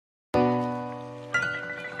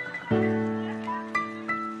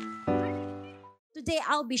today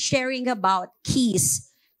I'll be sharing about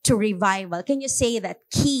keys to revival. Can you say that?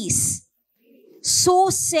 Keys.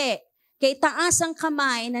 Susi. Kay taas ang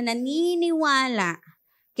kamay na naniniwala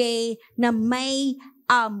kay na may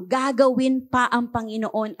gagawin pa ang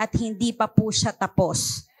Panginoon at hindi pa po siya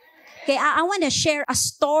tapos. Kaya I want to share a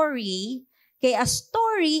story,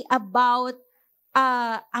 about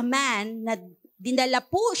a man na dinala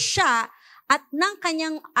po siya at ang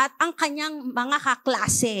kanyang mga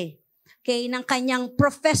kaklase. Ng kanyang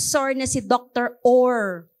professor na si Dr.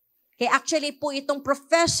 Orr. Actually po itong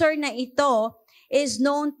professor na ito is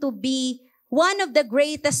known to be one of the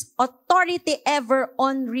greatest authority ever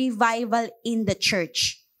on revival in the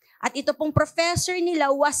church. At ito pong professor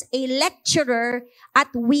nila was a lecturer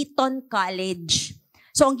at Wheaton College.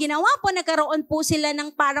 So ang ginawa po, nagkaroon po sila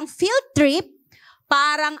ng parang field trip,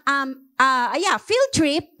 field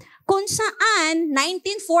trip, kung saan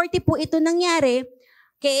 1940 po ito nangyari.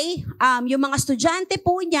 Yung mga estudyante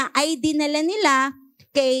po niya ay dinala nila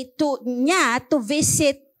to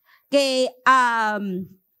visit the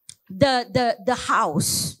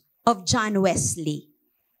house of John Wesley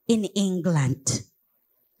in England.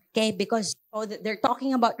 Because they're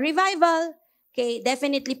talking about revival.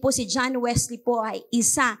 Definitely po si John Wesley po ay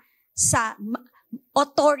isa sa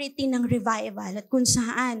authority ng revival. At kung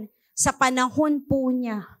saan, sa panahon po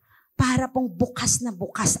niya, para pong bukas na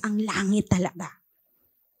bukas ang langit talaga.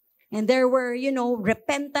 And there were,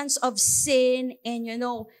 repentance of sin and,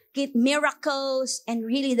 miracles, and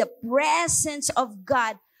really the presence of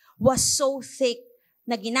God was so thick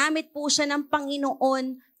na ginamit po siya ng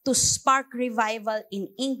Panginoon to spark revival in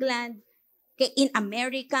England, in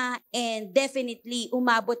America, and definitely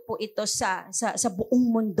umabot po ito sa buong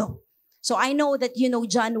mundo. So I know that you know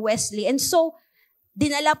John Wesley. And so,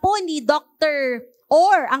 dinala po ni Dr.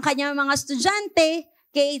 Orr ang kanyang mga estudyante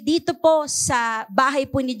dito po sa bahay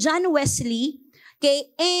po ni John Wesley.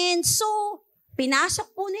 And so,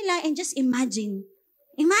 pinasok po nila and just imagine,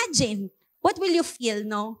 what will you feel,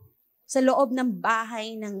 no? Sa loob ng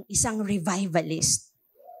bahay ng isang revivalist.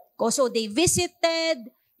 So, they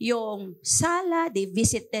visited yung sala, they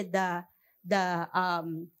visited the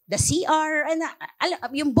CR,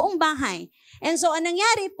 yung buong bahay. And so, ang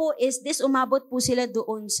nangyari po is umabot po sila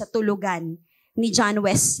doon sa tulugan ni John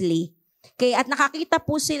Wesley. At nakakita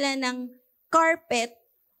po sila ng carpet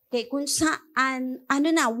kung saan,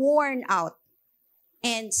 worn out.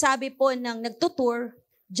 And sabi po ng nagtutour,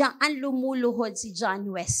 diyan lumuluhod si John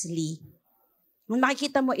Wesley. Kung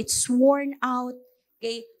makikita mo, it's worn out.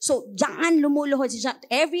 So, diyan lumuluhod si John.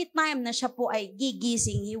 Every time na siya po ay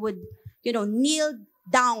gigising, he would, kneel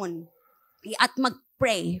down at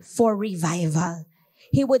mag-pray for revival.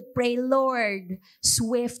 He would pray, Lord,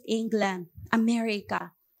 swift England,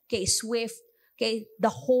 America, swift,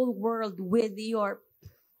 the whole world with your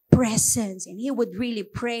presence. And he would really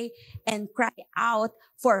pray and cry out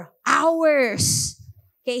for hours.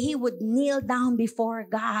 He would kneel down before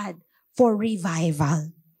God for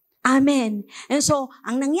revival. Amen. And so,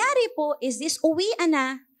 ang nangyari po is uwian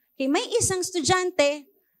na, may isang estudyante,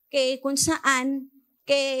 kung saan,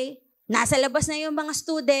 nasa labas na yung mga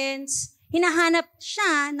students, hinahanap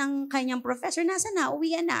siya ng kanyang professor, nasa na,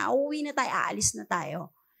 uwi na tayo, aalis na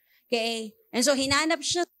tayo. And so, hinanap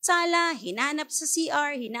siya sa sala, hinanap sa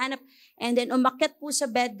CR, and then umakyat po sa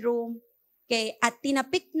bedroom, at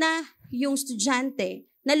tinapik na yung estudyante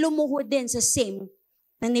na lumuhod din sa same,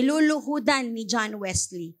 na niluluhudan ni John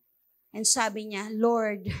Wesley. And sabi niya,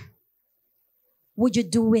 Lord, would you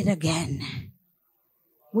do it again?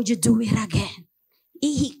 Would you do it again?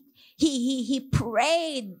 He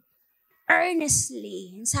prayed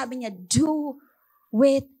earnestly. And sabi niya, do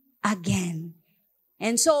it again.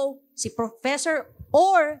 And so, si Professor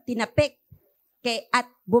Orr tinapik at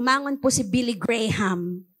bumangon po si Billy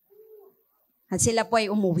Graham. At sila po ay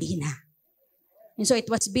umuwi na. And so, it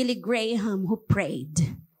was Billy Graham who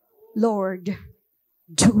prayed, Lord,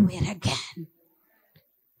 do it again.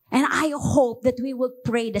 And I hope that we will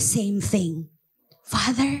pray the same thing.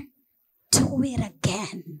 Father, do it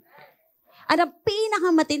again. At ang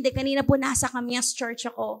pinakamatindi, kanina po nasa Kamias Church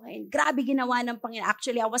ako. And grabe ginawa ng Panginoon.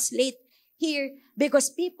 Actually, I was late here because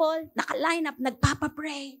people naka-line up,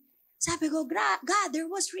 nagpapapray. Sabi ko, God, there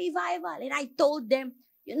was revival. And I told them,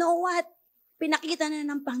 you know what? Pinakita na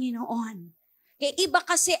ng Panginoon. Iba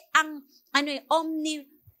kasi ang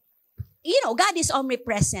God is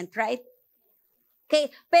omnipresent, right?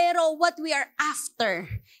 Pero what we are after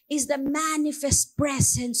is the manifest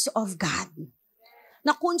presence of God.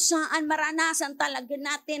 Na kung saan maranasan talaga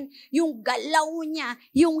natin yung galaw niya,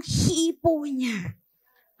 yung hipo niya.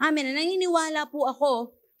 Amen. Naniniwala po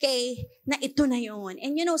ako na ito na yun.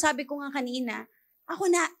 And sabi ko nga kanina, ako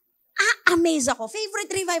na, na-amaze ako. Favorite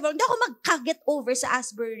revival. Hindi ako mag-get over sa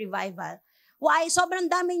Asbury Revival. Why? Sobrang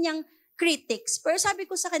dami niyang critics. Pero sabi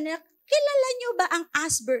ko sa kanila, kilala niyo ba ang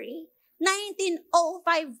Asbury?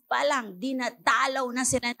 1905 pa lang, dinadalaw na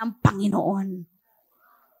sila ng Panginoon.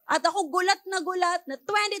 At ako gulat na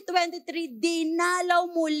 2023, dinalaw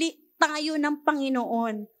muli tayo ng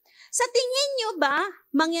Panginoon. Sa tingin niyo ba,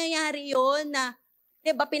 mangyayari yon na,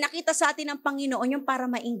 diba, pinakita sa atin ng Panginoon yung para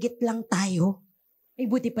mainggit lang tayo? Ay,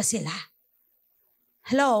 buti pa sila.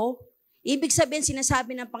 Hello? Ibig sabihin,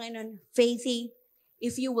 sinasabi ng Panginoon, Faythe,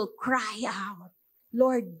 if you will cry out,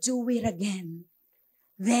 Lord, do it again.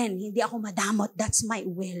 Then, hindi ako madamot. That's my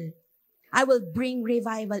will. I will bring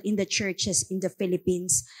revival in the churches in the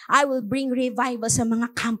Philippines. I will bring revival sa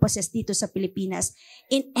mga campuses dito sa Pilipinas.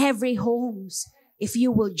 In every homes, if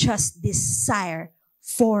you will just desire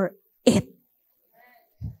for it.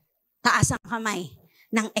 Taas ang kamay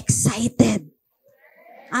ng excited.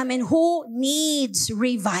 Amen. Who needs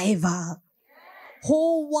revival?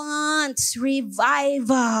 Who wants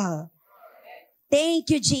revival?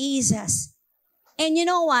 Thank you, Jesus. And you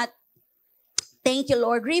know what? Thank you,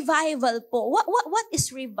 Lord. Revival po. What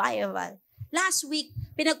is revival? Last week,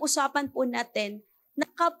 pinag-usapan po natin na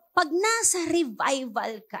kapag nasa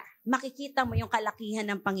revival ka, makikita mo yung kalakihan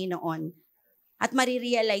ng Panginoon at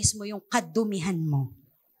marirealize mo yung kadumihan mo.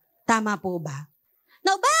 Tama po ba?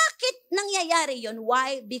 Now, bakit nangyayari yun?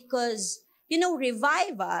 Why? Because,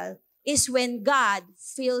 revival is when God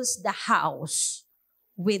fills the house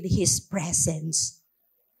with His presence.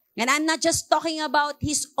 And I'm not just talking about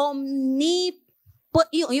His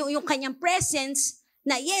yung kanyang presence,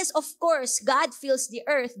 na yes, of course, God fills the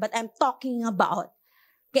earth, but I'm talking about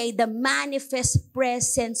the manifest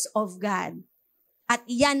presence of God. At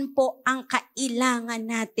yan po ang kailangan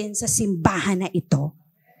natin sa simbahan na ito.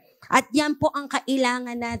 At yan po ang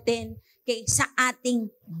kailangan natin sa ating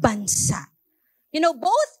bansa.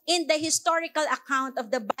 Both in the historical account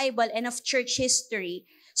of the Bible and of church history,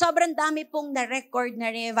 sobrang dami pong na-record na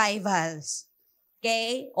revivals.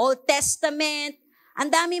 Old Testament, ang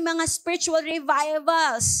dami mga spiritual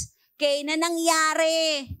revivals na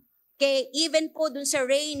nangyari. Even po dun sa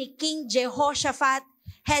reign ni King Jehoshaphat,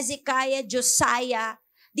 Hezekiah, Josiah,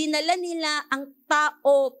 dinala nila ang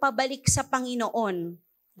tao pabalik sa Panginoon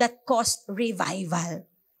that caused revival.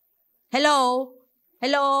 Hello?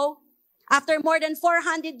 Hello? After more than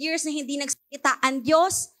 400 years na hindi nagsalita ang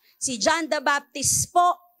Diyos, si John the Baptist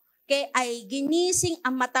po, ay ginising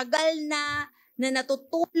ang matagal na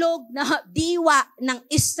natutulog na diwa ng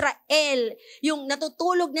Israel, yung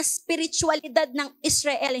natutulog na spiritualidad ng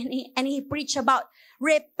Israel, and he preached about,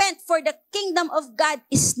 repent for the kingdom of God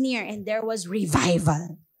is near, and there was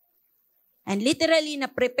revival. And literally,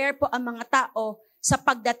 na-prepare po ang mga tao sa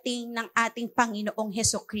pagdating ng ating Panginoong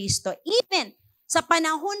Hesukristo. Even sa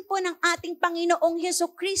panahon po ng ating Panginoong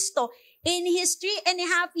Hesukristo, in His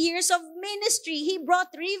 3.5 years of ministry, He brought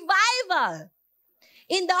revival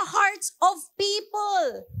in the hearts of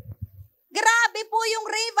people. Grabe po yung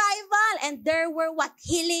revival. And there were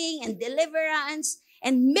healing and deliverance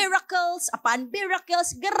and miracles upon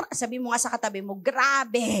miracles. Sabi mo nga sa katabi mo,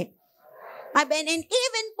 grabe. Amen. And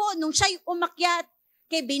even po, nung siya'y umakyat,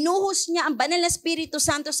 binuhos niya ang banal na Espiritu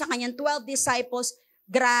Santo sa kanyang 12 disciples,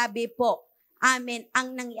 grabe po. Amen.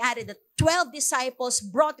 Ang nangyari, the 12 disciples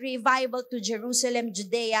brought revival to Jerusalem,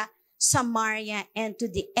 Judea, Samaria, and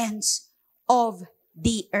to the ends of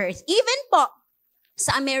the earth. Even po,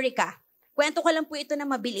 sa Amerika, kwento ko lang po ito na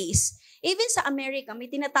mabilis. Even sa Amerika,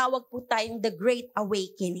 may tinatawag po tayong The Great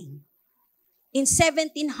Awakening. In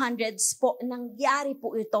 1700s po, nangyari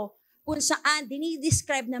po ito kung saan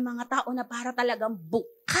dinidescribe ng mga tao na para talagang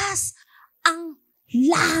bukas ang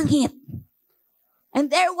langit. And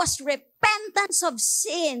there was repentance of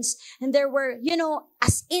sins. And there were,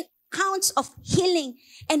 as in accounts of healing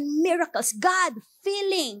and miracles. God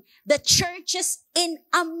filling the churches in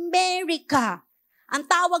America. Ang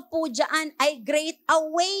tawag po dyan ay Great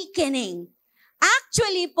Awakening.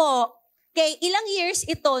 Actually po, ilang years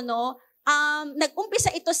ito,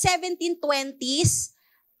 nag-umpisa ito 1720s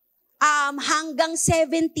hanggang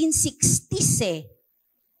 1760s .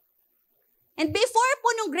 And before po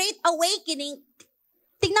nung Great Awakening,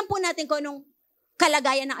 tingnan po natin kung anong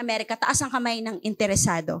kalagayan ng Amerika. Taas ang kamay ng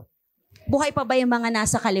interesado. Buhay pa ba yung mga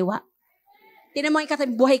nasa kaliwa? Tingnan mo yung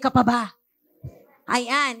katabi, buhay ka pa ba?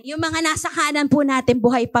 Ayan. Yung mga nasa kanan po natin,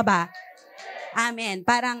 buhay pa ba? Amen.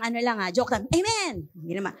 Parang joke lang. Amen.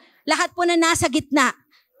 Hindi naman. Lahat po na nasa gitna.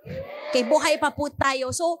 Buhay pa po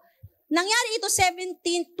tayo. So, nangyari ito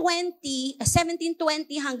 1720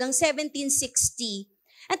 hanggang 1760.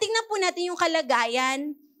 At tingnan po natin yung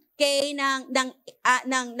kalagayan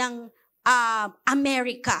ng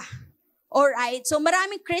Amerika. Alright? So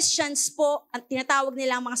maraming Christians po, ang tinatawag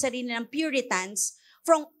nila ang mga sarili ng Puritans,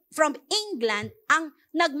 from England, ang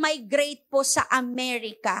nag-migrate po sa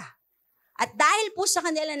Amerika. At dahil po sa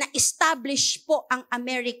kanila na-establish po ang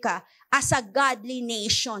Amerika as a godly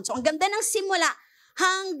nation. So ang ganda ng simula,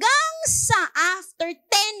 hanggang sa after 10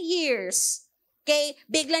 years, okay,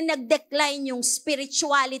 biglang nag-decline yung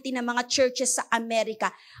spirituality ng mga churches sa Amerika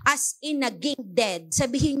as in naging dead.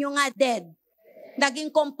 Sabihin nyo nga dead.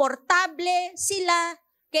 Naging komportable sila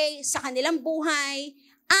okay, sa kanilang buhay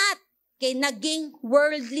at okay, naging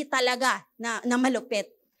worldly talaga na malupit.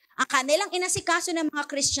 Ang kanilang inasikaso ng mga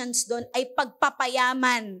Christians doon ay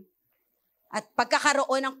pagpapayaman at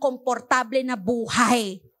pagkakaroon ng komportable na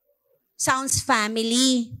buhay. Sounds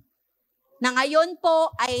family. Na ngayon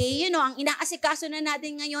po ay, ang inaasikaso na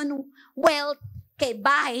natin ngayon, wealth, kay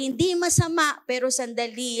bahay, hindi masama, pero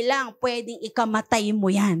sandali lang, pwedeng ikamatay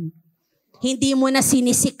mo yan. Hindi mo na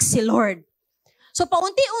sinisik si Lord. So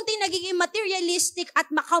paunti-unti nagiging materialistic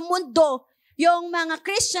at makamundo yung mga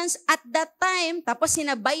Christians at that time, tapos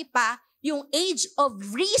sinabay pa yung age of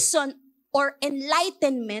reason or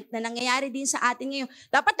enlightenment na nangyayari din sa atin ngayon.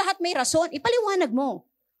 Dapat lahat may rason, ipaliwanag mo.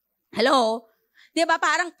 Hello? Diba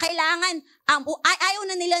parang kailangan, ayaw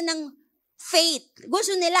na nila ng faith.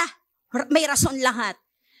 Gusto nila, may rason lahat.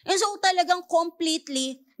 And so talagang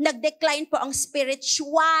completely, nag-decline po ang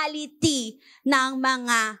spirituality ng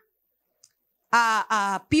mga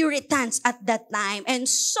Puritans at that time. And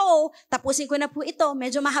so, tapusin ko na po ito.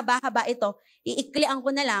 Medyo mahaba-haba ito. Iiklian ko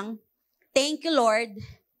na lang. Thank you, Lord.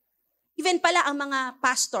 Even pala ang mga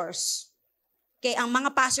pastors. Okay, ang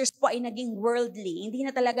mga pastors po ay naging worldly. Hindi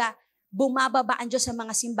na talaga bumababa ang Diyos sa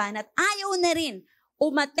mga simbahan. At ayaw na rin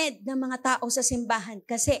umattend ng mga tao sa simbahan.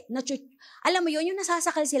 Kasi, alam mo yun, yung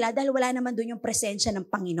nasasakal sila dahil wala naman doon yung presensya ng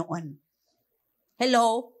Panginoon.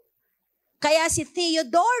 Hello? Kaya si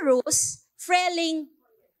Theodorus Freling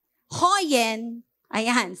Hoyen,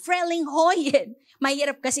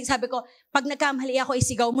 mahirap kasi sabi ko, pag nagkamali ako,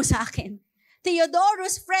 isigaw mo sa akin.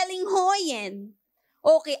 Theodorus Freling Hoyen,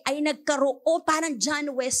 okay, ay nagkaroon, parang John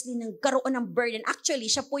Wesley, nagkaroon ng burden. Actually,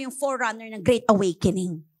 siya po yung forerunner ng Great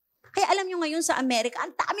Awakening. Kaya alam nyo ngayon sa Amerika,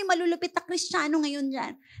 ang dami malulupit na Kristiyano ngayon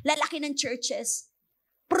dyan. Lalaki ng churches.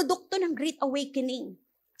 Produkto ng Great Awakening.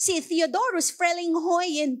 Si Theodorus Freling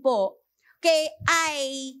Hoyen po, okay,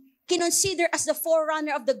 ay kinonsider as the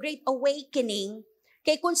forerunner of the Great Awakening,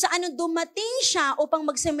 kaya kung saan dumating siya upang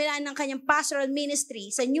magsimula ng kanyang pastoral ministry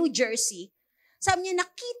sa New Jersey, sabi niya,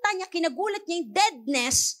 nakita niya, kinagulat niya yung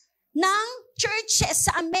deadness ng churches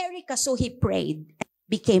sa Amerika. So he prayed and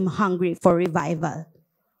became hungry for revival.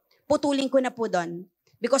 Putulin ko na po doon.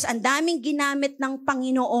 Because ang daming ginamit ng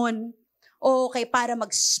Panginoon okay, para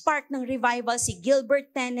mag-spark ng revival si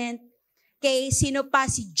Gilbert Tennant, kay sino pa,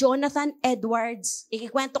 si Jonathan Edwards.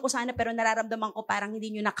 Ikikwento ko sana pero nararamdaman ko parang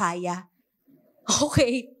hindi nyo na kaya.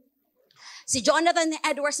 Okay. Si Jonathan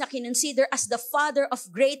Edwards na kinonsider as the father of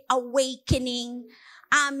Great Awakening.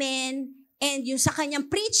 Amen. And yung sa kanyang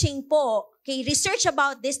preaching po, okay, research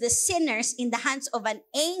about this, the sinners in the hands of an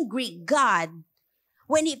angry God.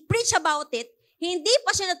 When he preached about it, hindi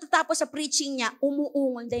pa siya natatapos sa preaching niya,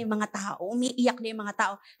 umuungol na yung mga tao, umiiyak na yung mga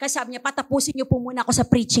tao. Kasi sabi niya, patapusin niyo po muna ako sa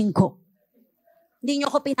preaching ko. Hindi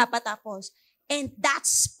niyo ako pinapatapos. And that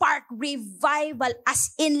sparked revival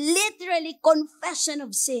as in literally confession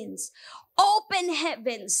of sins. Open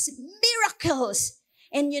heavens, miracles.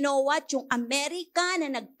 And you know what? Yung Amerika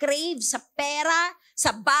na nag-crave sa pera,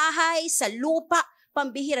 sa bahay, sa lupa,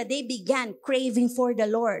 pambihira, they began craving for the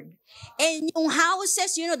Lord. And yung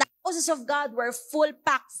houses, the houses of God were full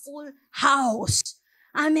packed, full house.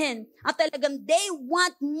 Amen. At talagang they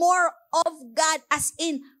want more of God as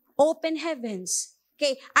in open heavens.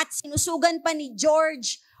 Okay, at sinusugan pa ni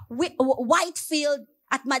George Whitefield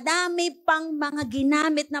at madami pang mga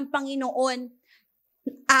ginamit ng Panginoon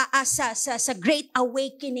sa Great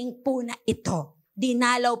Awakening po na ito.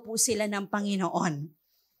 Dinalaw po sila ng Panginoon.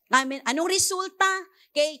 Amen. Anong resulta?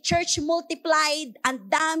 Okay, church multiplied, ang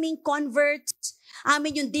daming converts.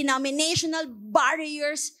 Amen, yung denominational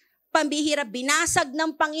barriers, pambihira, binasag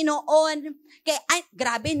ng Panginoon. Okay,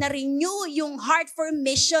 grabe, na-renew yung heart for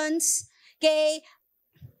missions. Okay,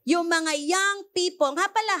 yung mga young people, nga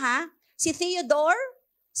pala si Theodore,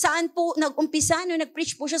 saan po nag-umpisa nung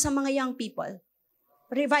nag-preach po siya sa mga young people?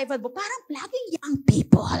 Revival po, parang laging young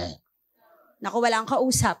people. Naku, walang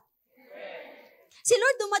kausap. Si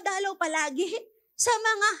Lord dumadalaw palagi sa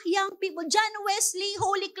mga young people. John Wesley,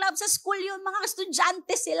 Holy Club, sa school yun, mga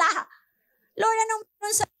estudyante sila. Lord, anong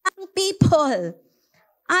meron sa young people?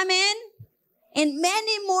 Amen? And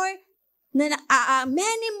many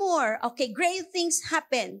more, okay, great things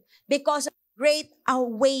happen because of Great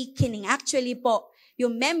Awakening. Actually po,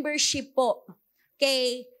 yung membership po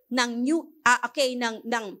ng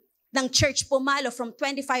church pumalo from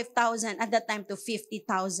 25,000 at that time to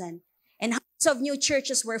 50,000. And hundreds of new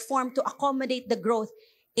churches were formed to accommodate the growth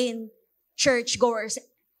in churchgoers,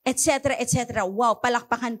 etc., etc. Wow,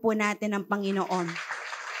 palakpakan po natin ang Panginoon.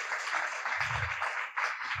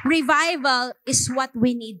 Revival is what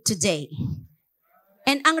we need today.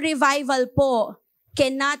 And ang revival po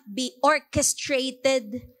cannot be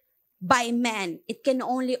orchestrated by men. It can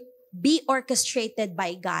only be orchestrated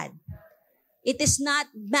by God. It is not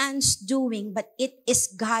man's doing, but it is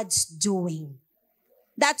God's doing.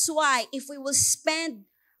 That's why if we will spend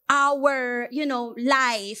our,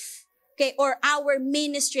 life, or our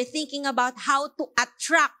ministry thinking about how to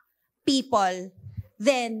attract people,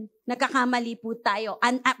 then nagkakamali po tayo.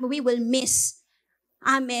 And we will miss,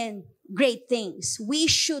 great things. We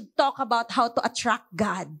should talk about how to attract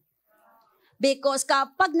God. Because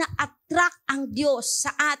kapag na-attract ang Diyos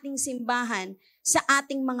sa ating simbahan, sa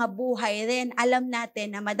ating mga buhay, then alam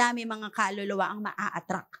natin na madami mga kaluluwa ang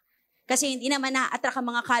maa-attract. Kasi hindi naman na-attract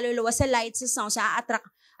ang mga kaluluwa sa lights, sa sounds, na-attract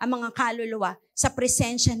ang mga kaluluwa sa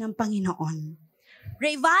presensya ng Panginoon.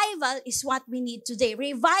 Revival is what we need today.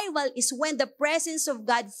 Revival is when the presence of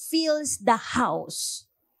God fills the house.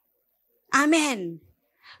 Amen.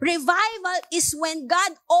 Revival is when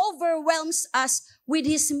God overwhelms us with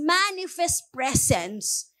His manifest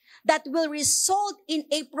presence that will result in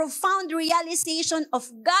a profound realization of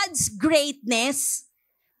God's greatness.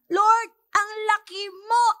 Lord, ang laki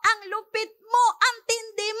mo, ang lupit mo, ang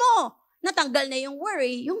tindi mo. Natanggal na yung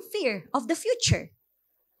worry, yung fear of the future.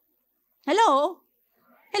 Hello?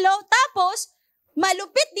 Hello? Tapos,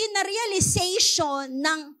 malupit din na realization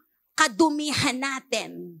ng kadumihan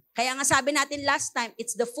natin. Kaya nga sabi natin last time,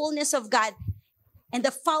 it's the fullness of God and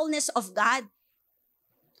the foulness of God.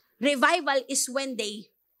 Revival is when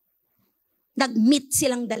nag-meet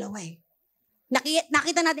silang dalawa.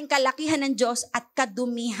 Nakita natin kalakihan ng Diyos at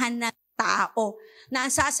kadumihan ng tao na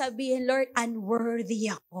ang sasabihin, Lord, unworthy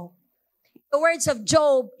ako. The words of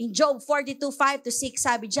Job, in Job 42:5-6,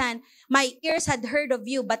 sabi dyan, my ears had heard of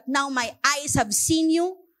you, but now my eyes have seen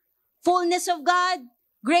you. Fullness of God,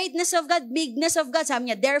 greatness of God, bigness of God.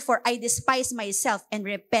 Sabi niya, therefore, I despise myself and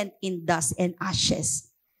repent in dust and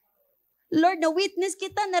ashes. Lord, na-witness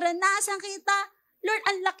kita, naranasan kita. Lord,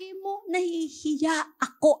 ang laki mo, nahihiya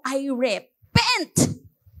ako. I repent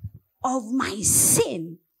of my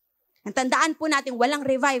sin. Ang tandaan po natin, walang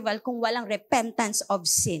revival kung walang repentance of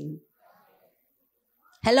sin.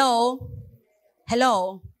 Hello?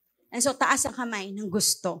 Hello? And so, taas ang kamay ng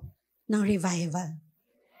gusto ng revival.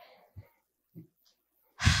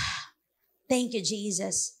 Thank you,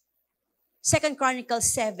 Jesus. 2 Chronicles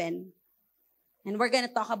 7. And we're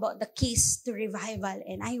gonna talk about the keys to revival.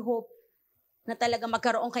 And I hope na talaga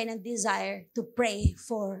magkaroon kayo ng desire to pray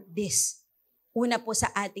for this. Una po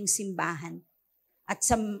sa ating simbahan. At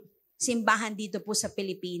sa simbahan dito po sa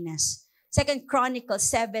Pilipinas. 2 Chronicles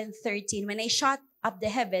 7:13. When I shut up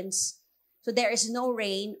the heavens, so there is no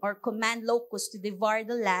rain, or command locusts to devour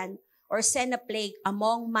the land, or send a plague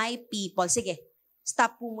among my people. Sige,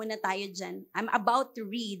 stop po muna tayo dyan. I'm about to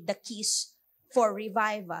read the keys for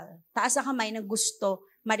revival. Taas ang kamay na gusto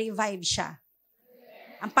ma-revive siya.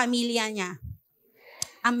 Ang pamilya niya,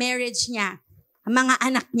 ang marriage niya, ang mga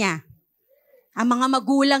anak niya, ang mga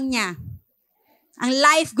magulang niya, ang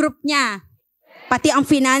life group niya, pati ang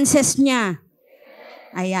finances niya.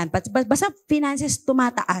 Ayan, basta finances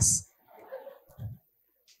tumataas.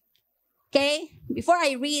 Okay? Before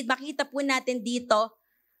I read, makita po natin dito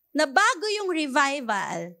na bago yung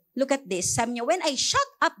revival, look at this. Sabi niya, when I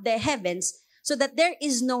shut up the heavens so that there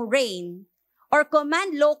is no rain, or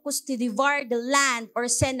command locusts to devour the land,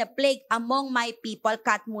 or send a plague among my people.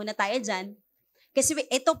 Cut muna tayo dyan. Kasi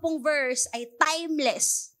ito pong verse ay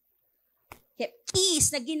timeless.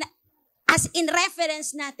 Keys na as in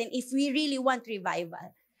reference natin if we really want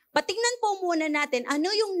revival. Patingnan po muna natin ano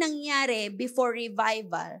yung nangyari before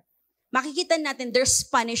revival. Makikita natin there's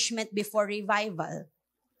punishment before revival.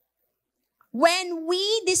 When we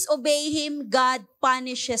disobey Him, God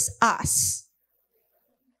punishes us.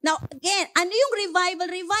 Now again, ano yung revival?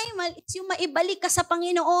 Revival is yung maibalik ka sa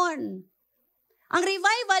Panginoon. Ang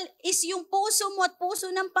revival is yung puso mo at puso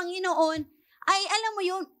ng Panginoon ay alam mo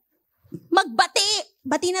yun, magbati.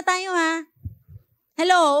 Bati na tayo ha.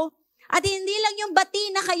 Hello? At hindi lang yung bati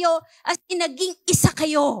na kayo as in naging isa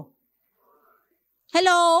kayo.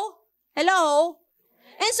 Hello? Hello?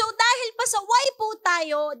 And so dahil pasaway po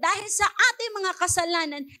tayo, dahil sa ating mga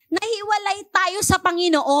kasalanan, nahiwalay tayo sa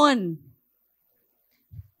Panginoon.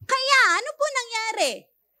 Kaya ano po nangyari?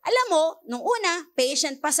 Alam mo, nung una,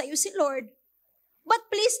 patient pa sa iyo si Lord. But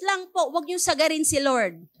please lang po, wag niyong sagarin si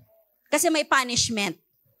Lord. Kasi may punishment.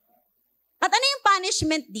 At ano yung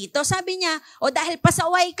punishment dito? Sabi niya, dahil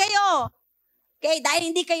pasaway kayo. Okay, dahil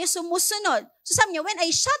hindi kayo sumusunod. So sabi niya, when I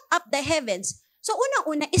shut up the heavens, so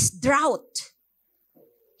unang-una is drought.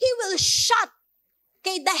 He will shut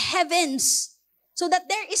the heavens so that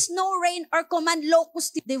there is no rain or command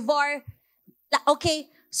locusts to devour. Okay,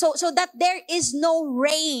 so that there is no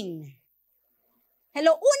rain.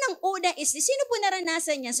 Hello, unang-una is, sino po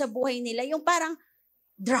naranasan niya sa buhay nila? Yung parang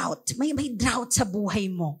drought. May drought sa buhay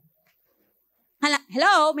mo.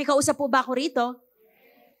 Hello, may kausap po ba ako rito?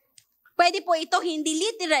 Pwede po ito hindi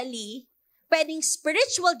literally, pwedeng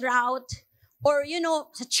spiritual drought, or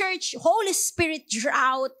sa church, Holy Spirit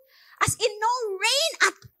drought, as in no rain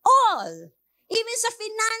at all. Even sa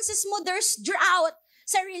finances mo, there's drought.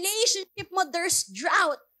 Sa relationship mo, there's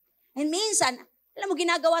drought. And minsan, alam mo,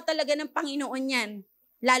 ginagawa talaga ng Panginoon yan,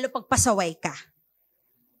 lalo pag pasaway ka.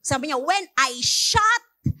 Sabi niya, when I shut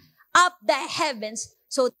up the heavens,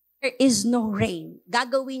 so there is no rain.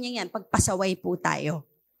 Gagawin niya yan pag pasaway po tayo.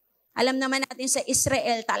 Alam naman natin sa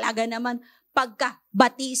Israel, talaga naman, pagka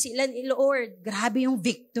bati sila ni Lord, grabe yung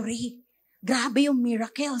victory. Grabe yung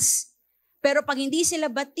miracles. Pero pag hindi sila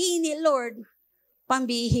bati ni Lord,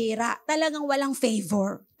 pambihira, talagang walang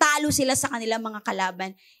favor. Talo sila sa kanilang mga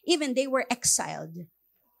kalaban. Even they were exiled.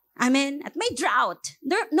 Amen? At may drought.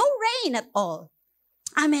 No rain at all.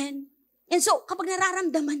 Amen? And so, kapag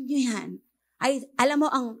nararamdaman nyo yan, ay, alam mo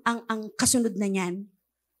ang kasunod na yan,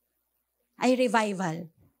 ay revival.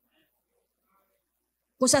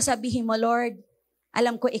 Kung sasabihin mo, Lord,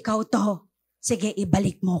 alam ko ikaw to. Sige,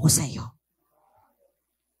 ibalik mo ko sa'yo.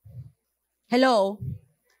 Hello?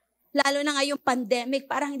 Lalo na ngayong pandemic,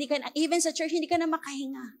 parang hindi ka na, even sa church, hindi ka na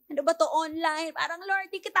makahinga. Ano ba to online? Parang,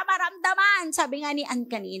 Lord, di kita maramdaman. Sabi nga ni Ann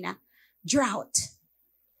kanina, drought.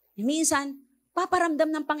 Minsan,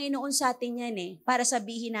 paparamdam ng Panginoon sa atin yan para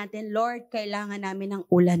sabihin natin, Lord, kailangan namin ng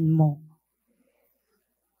ulan mo.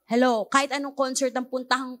 Hello, kahit anong concert ang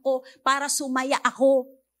puntahan ko para sumaya ako,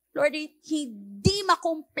 Lord, hindi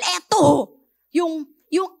makompleto yung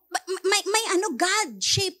may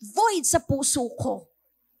God-shaped void sa puso ko.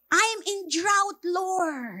 I'm in drought,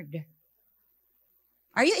 Lord.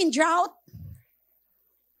 Are you in drought?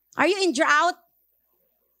 Are you in drought?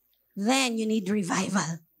 Then you need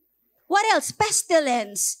revival. What else?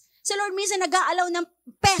 Pestilence. So Lord, minsan nag-aalaw ng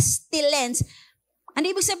pestilence. Ano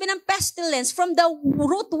ibig sabihin ng pestilence? From the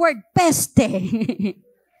root word peste.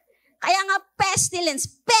 Kaya nga pestilence,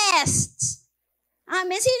 pests.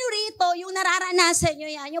 Amen. Sino rito yung nararanasan nyo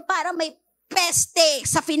yan? Yung parang may peste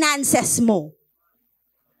sa finances mo.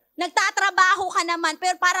 Nagtatrabaho ka naman,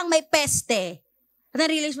 pero parang may peste. At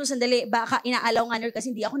na-realize mo, sandali, baka inaalaw nga Lord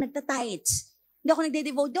kasi hindi ako nagtatights. Hindi ako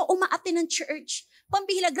nagde-devote. Hindi ako umaatin ng church.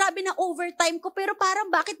 Pambihila, grabe na overtime ko, pero parang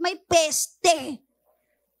bakit may peste?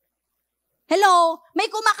 Hello?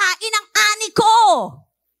 May kumakain ng ani ko.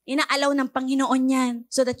 Inaalaw ng Panginoon yan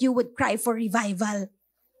so that you would cry for revival.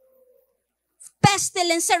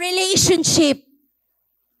 Pestilence sa relationship.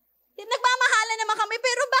 Nagmamahalan naman kami,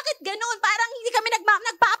 pero bakit ganun? Parang hindi kami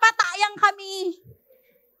nagpapatayan kami.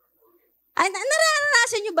 Ay,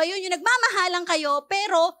 nararanasan nyo ba yun? Yung nagmamahalan kayo,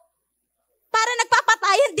 pero para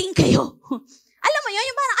nagpapatayan din kayo. Alam mo yun?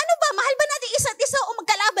 Yung parang, ano ba? Mahal ba natin isa't isa o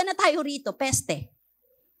magkalaban na tayo rito? Peste.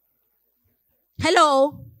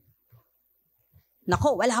 Hello?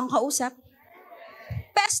 Nako, wala akong kausap.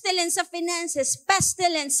 Pestilence sa finances,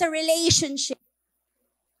 pestilence sa relationship.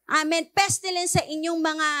 Amen. Pestilence sa inyong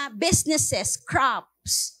mga businesses,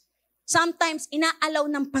 crops. Sometimes,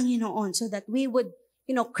 inaalaw ng Panginoon so that we would,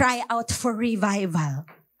 cry out for revival.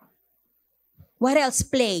 What else?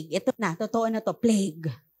 Plague. Ito na, totoo na to,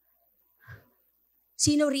 plague.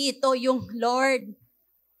 Sino rito yung, Lord,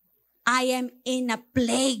 I am in a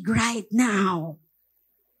plague right now.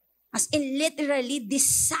 As in literally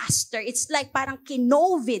disaster. It's like parang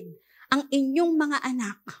kinovid ang inyong mga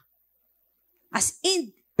anak. As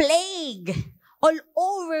in plague all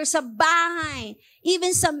over sa bahay,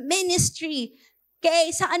 even sa ministry, kay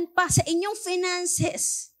saan pa, sa inyong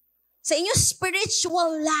finances, sa inyong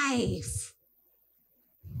spiritual life.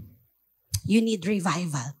 You need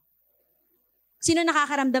revival. Sino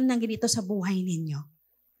nakakaramdam ng ganito sa buhay ninyo?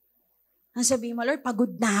 Ang sabihin mo, Lord,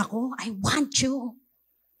 pagod na ako. I want you.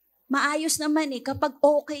 Maayos naman kapag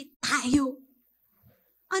okay tayo.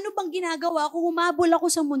 Ano bang ginagawa ko? Humabol ako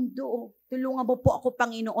sa mundo. Tulungan mo po ako,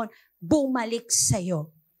 Panginoon, bumalik sa'yo.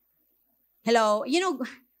 Hello?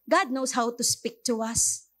 God knows how to speak to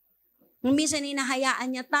us. Minsan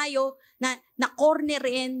hinahayaan niya tayo na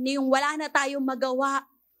cornerin, yung wala na tayong magawa.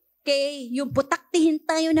 Okay? Yung putaktihin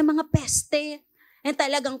tayo ng mga peste. And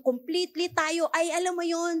talagang completely tayo ay alam mo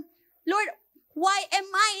yun, Lord, why am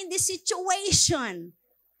I in this situation?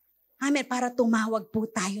 Amen, para tumawag po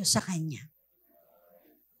tayo sa Kanya.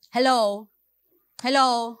 Hello?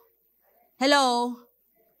 Hello? Hello?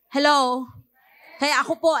 Hello? Kaya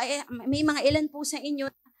ako po, may mga ilan po sa inyo,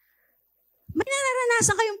 may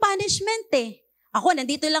nararanasan kayong punishment eh. Ako,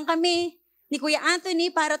 nandito lang kami ni Kuya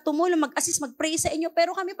Anthony para tumulong, mag-assist, mag-pray sa inyo.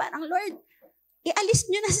 Pero kami parang, Lord,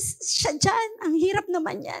 ialis nyo na siya dyan. Ang hirap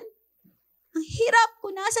naman yan. Ang hirap.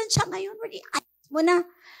 Kung nasan siya ngayon, Lord, ialis mo na.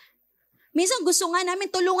 Minsan gusto nga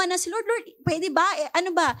namin tulungan na si Lord. Lord, pwede ba?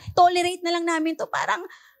 Ano ba? Tolerate na lang namin to. Parang,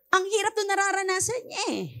 ang hirap to nararanasan niya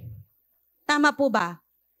eh. Tama po ba?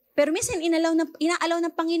 Pero minsan inaalaw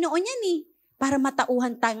ng Panginoon yan eh. Para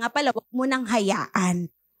matauhan tayo. Nga pala, wag mo nang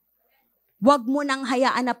hayaan. Wag mo nang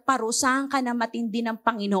hayaan na parusahan ka na matindi ng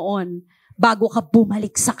Panginoon bago ka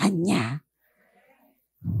bumalik sa Kanya.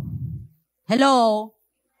 Hello?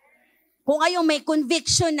 Kung ngayon may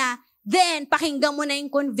conviction na, then pakinggan mo na yung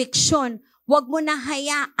conviction. Wag mo na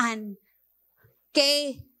hayaan.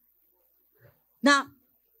 Okay? Na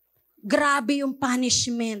grabe yung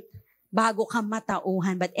punishment bago ka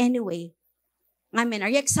matauhan. But anyway, amen. Are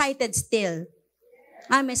you excited still?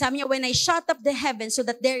 Amen. Sabi niya, when I shut up the heavens so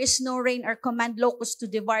that there is no rain or command locusts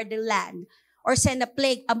to devour the land or send a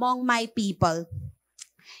plague among my people.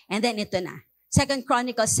 And then ito na. 2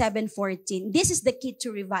 Chronicles 7:14. This is the key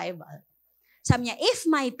to revival. Sabi niya, if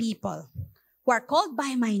my people who are called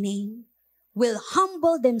by my name will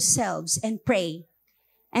humble themselves and pray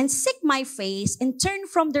and seek my face and turn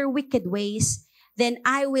from their wicked ways, then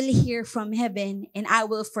I will hear from heaven and I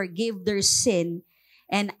will forgive their sin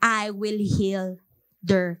and I will heal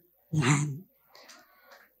their land.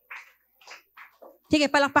 Sige,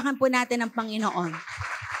 palakpakan po natin ang Panginoon.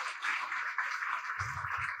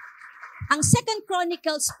 Ang 2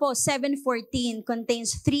 Chronicles po, 7:14,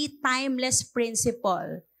 contains 3 timeless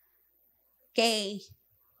principle. Okay,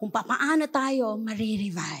 kung paano tayo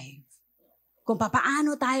marirevive. Kung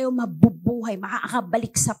paano tayo mabubuhay,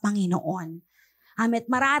 makakabalik sa Panginoon. At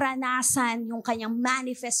mararanasan yung kanyang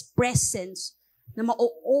manifest presence na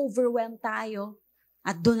ma-overwhelm tayo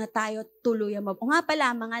at doon na tayo tuluyan. O nga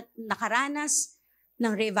pala, mga nakaranas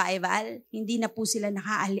ng revival, hindi na po sila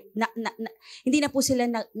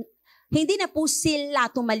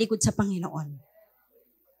tumalikod sa Panginoon.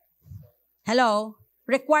 Hello?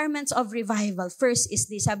 Requirements of revival. First is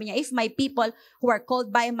this, sabi niya, if my people who are called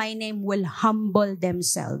by my name will humble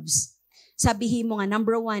themselves. Sabihin mo nga,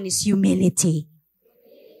 number 1 is humility.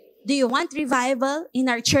 Do you want revival in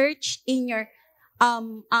our church, in your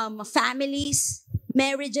families,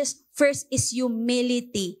 marriages? First is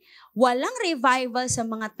humility. Walang revival sa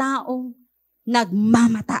mga taong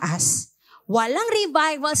nagmamataas. Walang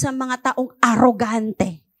revival sa mga taong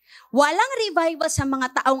arrogante. Walang revival sa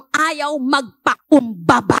mga taong ayaw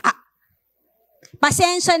magpakumbaba.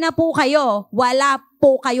 Pasensya na po kayo, wala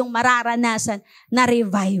po kayong mararanasan na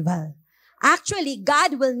revival. Actually,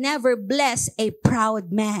 God will never bless a proud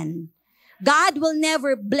man. God will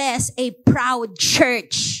never bless a proud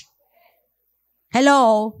church.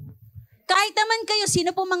 Hello? Kahit naman kayo, sino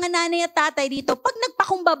po mga nanay at tatay dito, pag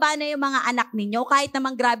nagpakumbaba na yung mga anak ninyo, kahit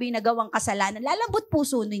naman grabe yung nagawang kasalanan, lalambot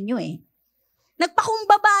puso ninyo eh.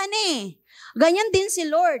 Nagpakumbaba na eh. Ganyan din si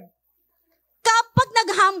Lord. Kapag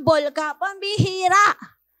nag-humble ka, pambihira,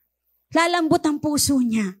 lalambot ang puso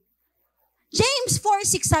niya. James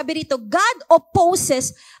 4:6 sabi rito, God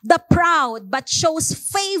opposes the proud but shows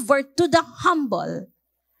favor to the humble.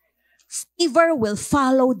 Favor will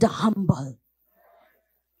follow the humble.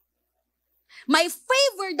 May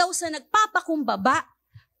favor daw sa nagpapakumbaba,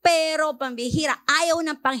 pero pambihira, ayaw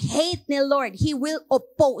ng pang-hate ni Lord. He will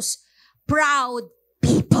oppose proud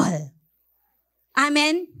people.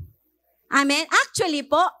 Amen? Amen? Actually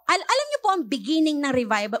po, alam niyo po ang beginning ng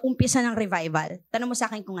revival, umpisa ng revival. Tanong mo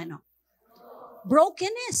sa akin kung ano.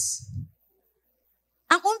 Brokenness.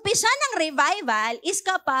 Ang umpisa ng revival is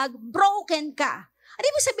kapag broken ka. Ano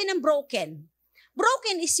ibig sabihin ng broken?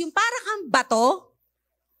 Broken is yung parang kang bato,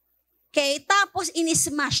 okay, tapos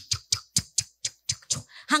in-smash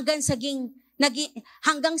hanggang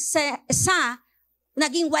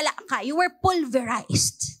naging wala ka. You were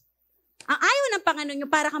pulverized. Ang ayaw ng Panginoon yung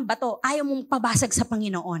parang kang bato, ayaw mong pabasag sa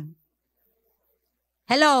Panginoon.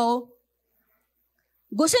 Hello?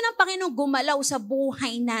 Gusto ng Panginoon gumalaw sa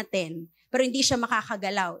buhay natin, pero hindi siya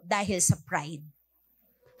makakagalaw dahil sa pride.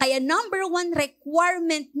 Kaya number 1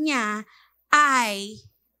 requirement niya ay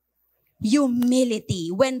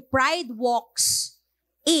humility. When pride walks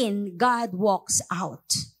in, God walks out.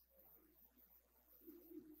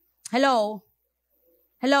 Hello?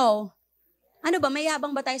 Hello? Ano ba,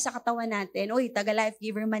 mayabang ba tayo sa katawan natin? Uy, taga Life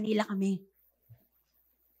Giver Manila kami.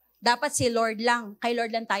 Dapat si Lord lang. Kay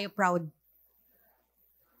Lord lang tayo proud.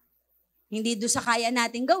 Hindi doon sa kaya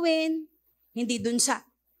natin gawin. Hindi doon sa...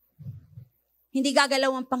 Hindi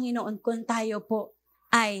gagalaw ang Panginoon kung tayo po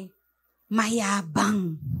ay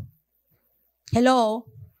mayabang. Hello?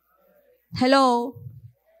 Hello?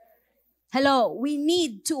 Hello? We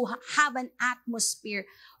need to have an atmosphere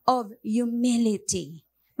of humility.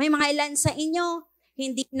 May mga ilan sa inyo,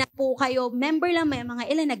 hindi na po kayo member lang, may mga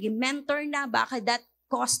ilan naging mentor na, baka that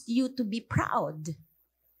caused you to be proud.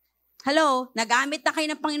 Hello? Nagamit na kayo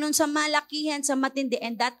ng Panginoon sa malakihan, sa matindi,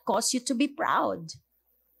 and that caused you to be proud.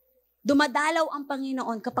 Dumadalaw ang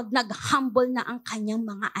Panginoon kapag nag-humble na ang kanyang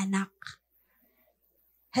mga anak.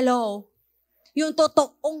 Hello? Yung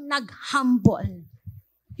totoong nag-humble.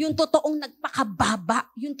 Yung totoong nagpakababa.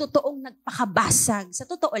 Yung totoong nagpakabasag. Sa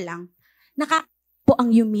totoo lang, po ang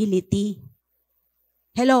humility.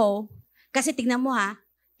 Hello? Kasi tignan mo ha,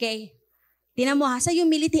 okay? Tignan mo ha, sa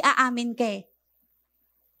humility aamin kay,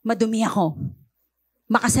 madumi ako.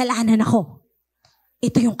 Makasalanan ako.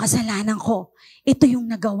 Ito yung kasalanan ko. Ito yung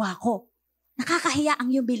nagawa ko. Nakakahiya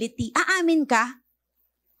ang humility. Aamin ka?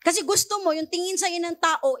 Kasi gusto mo, yung tingin sa'yo ng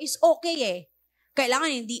tao is okay eh. Kailangan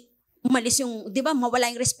hindi umalis yung, di ba,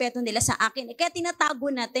 mawala yung respeto nila sa akin. Kaya tinatago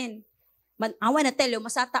natin. I wanna tell you,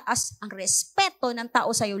 masataas ang respeto ng tao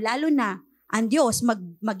sa'yo, lalo na ang Diyos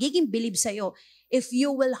magiging believe sa'yo if you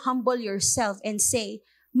will humble yourself and say,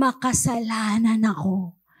 makasalanan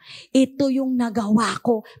ako. Ito yung nagawa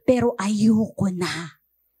ko, pero ayoko na.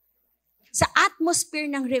 Sa atmosphere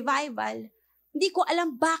ng revival, hindi ko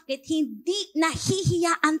alam bakit hindi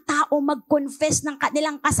nahihiya ang tao mag-confess ng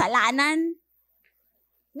kanilang kasalanan.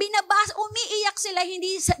 Umiiyak sila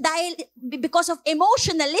hindi dahil because of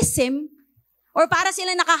emotionalism or para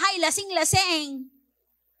sila nakahay, lasing-lasing.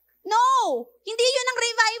 No! Hindi yun ang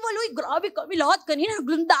revival. Uy, grabe kami lahat. Kanina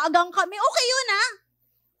naglundagan kami. Okay yun ha.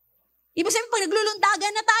 Ibig sabihin, pag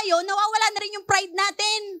naglulundagan na tayo, nawawala na rin yung pride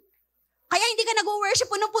natin. Kaya hindi ka nag-worship,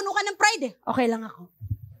 punong-puno ka ng pride eh. Okay lang ako.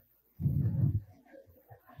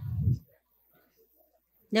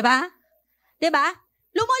 Diba? Diba?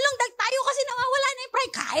 Lumulungdag tayo kasi nawawala na yung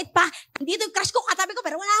pride. Kahit pa, dito yung crush ko, katabi ko,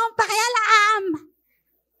 pero wala akong pakialam.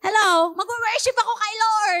 Hello? Mag-worship ako kay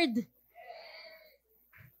Lord.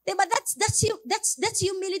 Diba? That's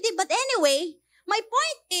humility. But anyway, my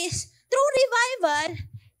point is, true revival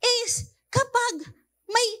is kapag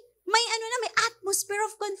may atmosphere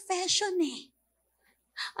of confession eh.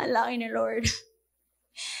 Ang laki ni Lord.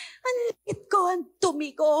 Ang liit ko, ang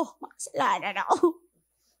tumi ko. Makasalanan ako.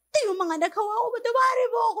 Ito yung mga nagawa ko. Matawarin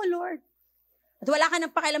mo ako, Lord. At wala ka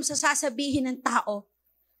nang pakialam sa sasabihin ng tao.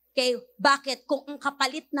 Okay, bakit? Kung ang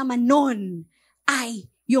kapalit naman nun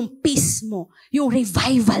ay yung peace mo, yung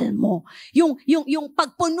revival mo, yung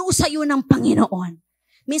pagpuno sa'yo ng Panginoon.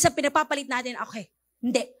 Minsan pinapapalit natin, okay,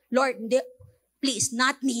 hindi, Lord, hindi, please,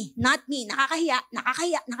 not me, nakakahiya.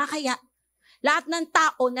 Lahat ng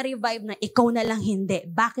tao na revive na, ikaw na lang hindi.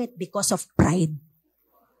 Bakit? Because of pride.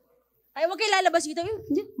 Ay, huwag kayo lalabas dito,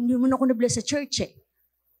 hindi mo na ako na-bless sa church eh.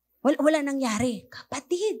 Wala nangyari.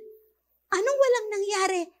 Kapatid, anong walang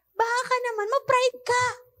nangyari? Baka naman, ma-pride ka.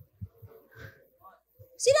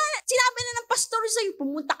 Sinabi na ng pastor sa'yo,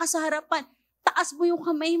 pumunta ka sa harapan, taas mo yung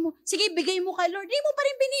kamay mo, sige, bigay mo kay Lord, hindi mo pa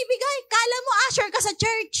rin binibigay. Kala mo, usher ka sa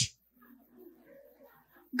church.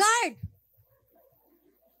 Guard.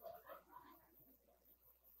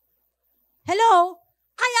 Hello?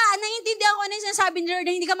 Kaya, naiintindihan ko na yung sinasabi ni Lord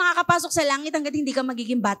na hindi ka makakapasok sa langit hanggat hindi ka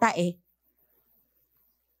magiging bata eh.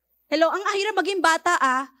 Hello? Ang ahira maging bata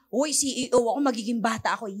ah. Uy, CEO ako, magiging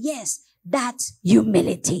bata ako. Yes, that's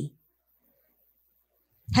humility.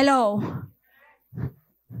 Hello?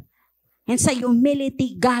 And sa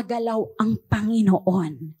humility, gagalaw ang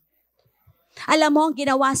Panginoon. Alam mo, ang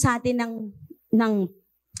ginawa sa atin ng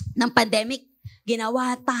pandemic,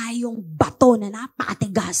 ginawa tayong bato na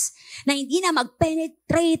napakatigas, na hindi na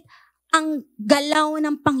mag-penetrate ang galaw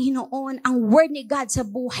ng Panginoon, ang word ni God sa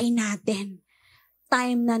buhay natin.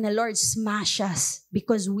 Time na Lord smash us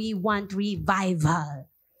because we want revival.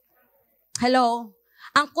 Hello?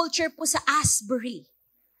 Ang culture po sa Asbury,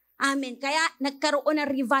 amen. Kaya nagkaroon ng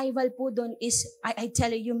revival po doon is, I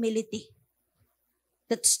tell you, humility.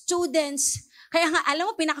 That students, kaya nga, alam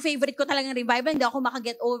mo, pinaka-favorite ko talagang revival, hindi ako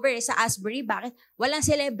makaget over sa Asbury. Bakit? Walang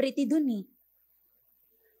celebrity doon eh.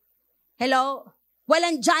 Hello?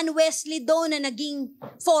 Walang John Wesley doon na naging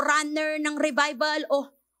forerunner ng revival.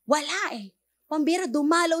 Wala eh. Pambira,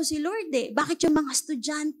 dumalaw si Lord eh. Bakit yung mga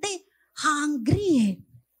estudyante? Hungry eh.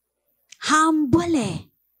 Humble eh.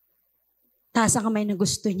 Taas ang kamay na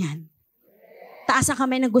gusto niyan. Taas ang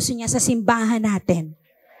kamay na gusto niya sa simbahan natin.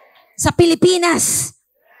 Sa Pilipinas.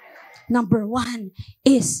 Number 1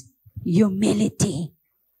 is humility.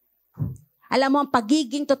 Alam mo, ang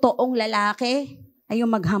pagiging totoong lalaki ay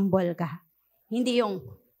yung mag-humble ka. Hindi yung,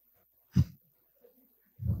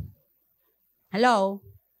 hello?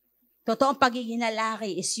 Totoong pagiging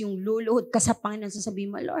lalaki is yung luluhod ka sa Panginoon,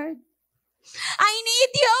 sasabihin mo, Lord, I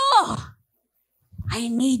need you! I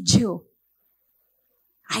need you.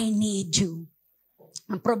 I need you.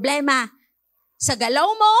 Ang problema, sa galaw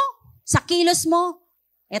mo, sa kilos mo,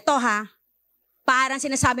 eto parang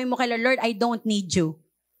sinasabi mo kay Lord, I don't need you.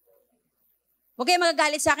 Huwag kayo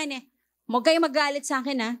magagalit sa akin Huwag kayo magalit sa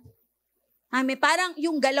akin parang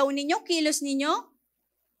yung galaw ninyo, kilos ninyo,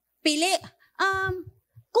 pili.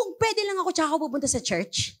 Kung pwede lang ako tsaka ako pupunta sa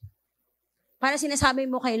church, para sinasabi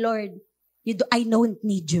mo kay Lord, I don't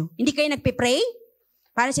need you. Hindi kayo nagpipray?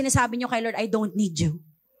 Para sinasabi nyo kay Lord, I don't need you.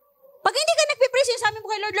 Pag hindi ka nagpipray, sinasabi mo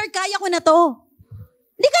kay Lord, Lord, kaya ko na to.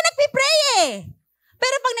 Hindi ka nagpipray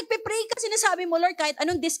Pero pag nagpipray ka, sinasabi mo, Lord, kahit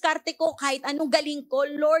anong diskarte ko, kahit anong galing ko,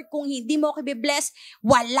 Lord, kung hindi mo ako i-bless,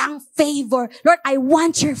 walang favor. Lord, I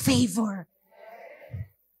want your favor.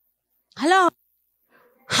 Hello?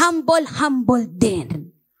 Humble din.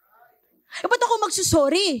 Ba't ako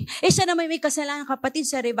magsusorry? Siya naman may kasalanan, kapatid,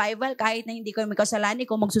 sa revival, kahit na hindi ko may kasalanan,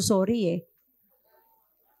 ikaw magsusorry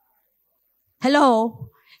Hello?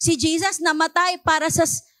 Si Jesus namatay para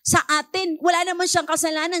sa atin. Wala naman siyang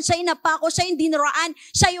kasalanan. Siya yung napako, siya yung dinuraan,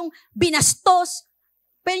 siya yung binastos.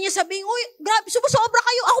 Pero niya sabihin, uy, grabe, sumusobra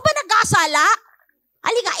kayo. Ako ba nagkasala?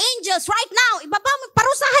 Halika, angels, right now, ibaba mo,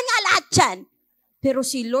 parusahan nga lahat yan. Pero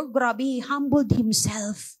si Lord, grabe, he humbled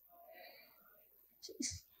himself.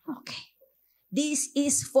 Okay. This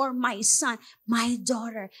is for my son, my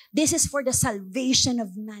daughter. This is for the salvation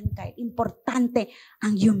of mankind. Importante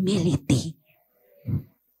ang humility.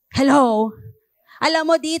 Hello?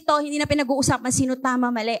 Alam mo dito, hindi na pinag-uusapan sino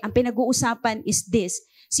tama, mali. Ang pinag-uusapan is this.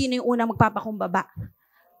 Sino yung unang magpapakumbaba?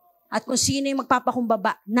 At kung sino yung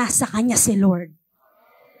magpapakumbaba, nasa kanya si Lord.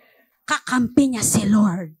 Kakampi niya si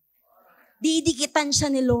Lord. Didikitan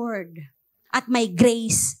siya ni Lord. At may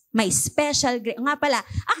grace, may special grace. Nga pala,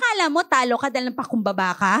 akala mo talo ka dahil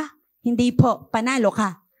pakumbaba ka? Hindi po, panalo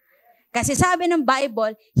ka. Kasi sabi ng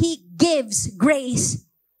Bible, He gives grace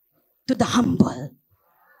to the humble.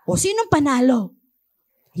 O sinong panalo?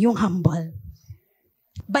 Yung humble.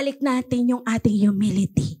 Balik natin yung ating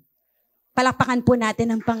humility. Palakpakan po natin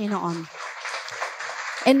ang Panginoon.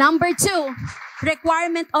 And number 2,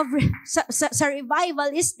 requirement of sa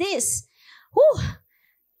revival is this.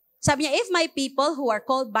 Sabi niya, if my people who are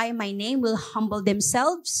called by my name will humble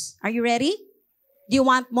themselves. Are you ready? Do you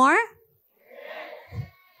want more?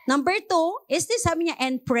 Number 2 is this, sabi niya,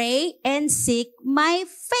 and pray and seek my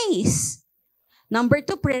face. Number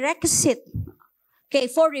 2, prerequisite. Okay,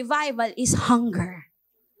 for revival is hunger.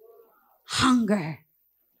 Hunger.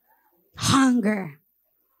 Hunger.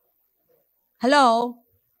 Hello?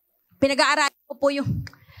 Pinag-aaralan ko po yung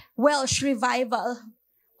Welsh revival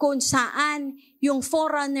kung saan yung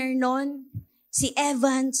forerunner nun, si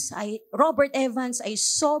Robert Evans ay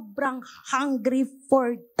sobrang hungry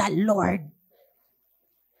for the Lord.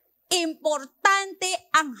 Importante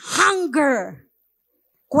ang hunger.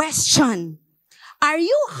 Question. Are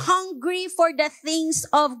you hungry for the things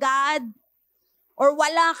of God? Or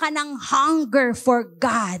wala ka ng hunger for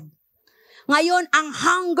God? Ngayon, ang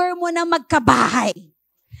hunger mo na magkabahay.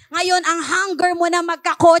 Ngayon, ang hunger mo na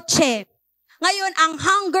magkakotse. Ngayon, ang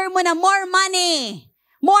hunger mo na more money,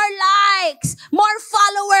 more likes, more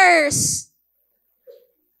followers.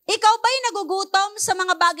 Ikaw ba'y nagugutom sa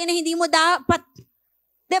mga bagay na hindi mo dapat,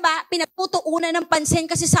 diba, pinagtutuunan ng pansin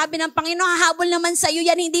kasi sabi ng Panginoon, hahabol naman sa iyo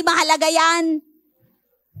yan, hindi mahalaga yan.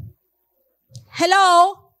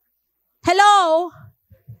 Hello? Hello?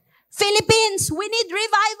 Philippines, we need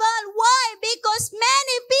revival. Why? Because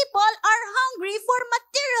many people are hungry for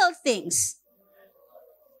material things.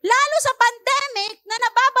 Lalo sa pandemic na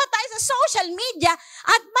nababatay sa social media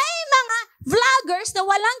at may mga vloggers na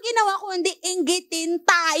walang ginawa kundi inggitin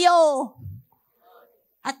tayo.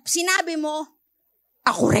 At sinabi mo,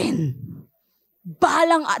 ako rin.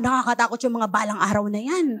 Nakakatakot yung mga balang araw na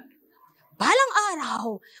yan. Balang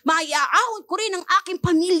araw, maiaahon ko rin ang aking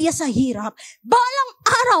pamilya sa hirap. Balang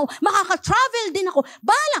araw, makaka-travel din ako.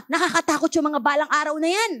 Nakakatakot yung mga balang araw na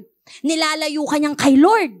yan. Nilalayo ka niyang kay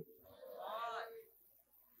Lord.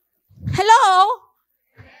 Hello?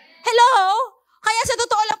 Hello? Kaya sa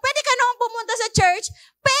totoo lang, pwede ka naman pumunta sa church,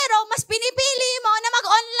 pero mas pinipili mo na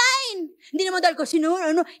mag-online. Hindi naman dahil ko,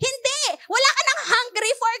 Hindi! Wala ka ng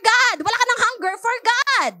hungry for God. Wala ka ng hunger for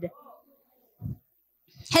God.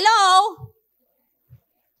 Hello?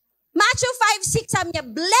 Matthew 5:6 sabi niya,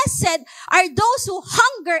 blessed are those who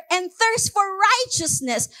hunger and thirst for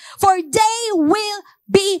righteousness, for they will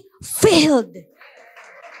be filled.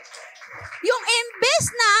 Yung imbes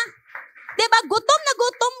na, di ba, gutom na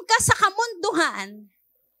gutom ka sa kamunduhan,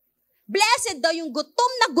 blessed daw yung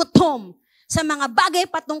gutom na gutom sa mga bagay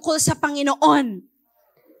patungkol sa Panginoon.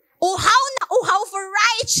 Uhaw na uhaw for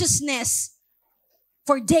righteousness,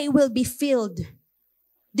 for they will be filled.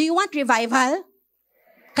 Do you want revival?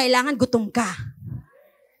 Kailangan gutom ka.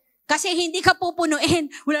 Kasi hindi ka pupunuin.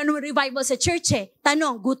 Wala namang revival sa church eh.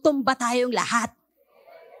 Tanong, gutom ba tayong lahat?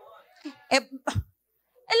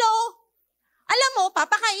 Hello? Alam mo,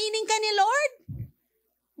 papakainin ka ni Lord?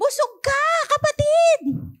 Busog ka, kapatid.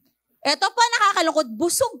 Ito pa nakakalungkot,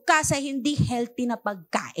 busog ka sa hindi healthy na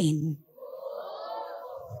pagkain.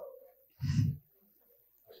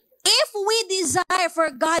 If we desire for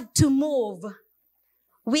God to move,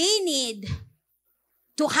 we need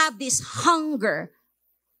to have this hunger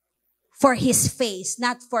for His face,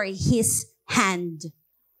 not for His hand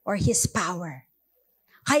or His power.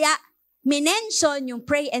 Kaya, minention yung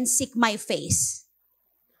pray and seek my face.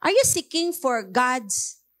 Are you seeking for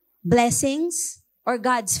God's blessings or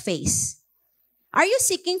God's face? Are you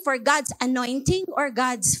seeking for God's anointing or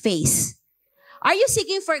God's face? Are you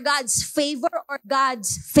seeking for God's favor or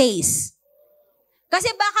God's face?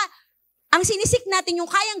 Kasi baka, ang sinisik natin yung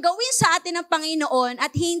kayang gawin sa atin ng Panginoon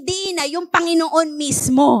at hindi na yung Panginoon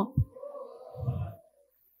mismo.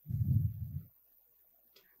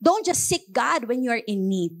 Don't just seek God when you're in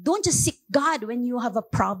need. Don't just seek God when you have a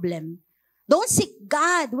problem. Don't seek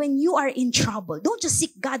God when you are in trouble. Don't just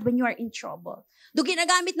seek God when you are in trouble. Do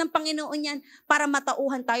ginagamit ng Panginoon yan para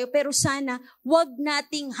matauhan tayo. Pero sana, wag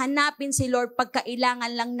nating hanapin si Lord pag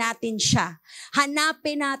kailangan lang natin siya.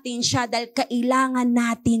 Hanapin natin siya dahil kailangan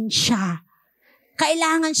natin siya.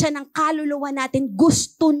 Kailangan siya ng kaluluwa natin.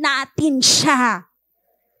 Gusto natin siya.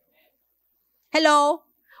 Hello?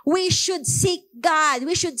 We should seek God.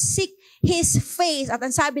 We should seek His face. At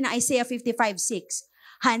ang sabi ng Isaiah 55:6,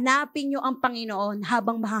 hanapin niyo ang Panginoon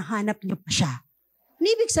habang mahahanap niyo pa siya. Ano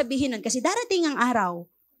ibig sabihin nun? Kasi darating ang araw.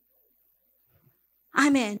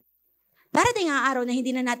 Amen. Darating ang araw na hindi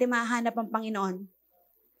na natin mahahanap ang Panginoon.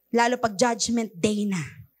 Lalo pag judgment day na.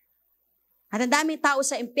 At ang daming tao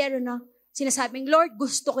sa impyerno, no? Sinasabing, Lord,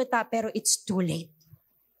 gusto kita, pero it's too late.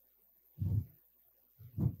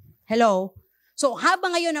 Hello? So,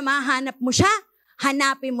 habang ngayon na mahanap mo siya,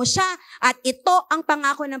 hanapin mo siya, at ito ang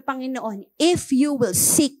pangako ng Panginoon. If you will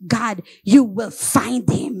seek God, you will find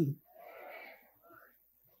Him.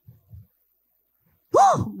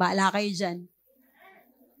 Woo! Bahala kayo dyan.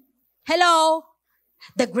 Hello?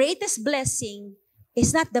 The greatest blessing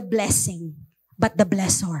is not the blessing, but the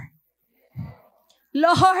blessor.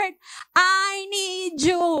 Lord, I need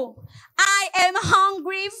you. I am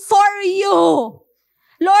hungry for you.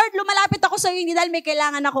 Lord, lumalapit ako sa iyo, hindi dahil may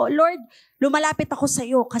kailangan ako. Lord, lumalapit ako sa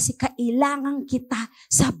iyo kasi kailangan kita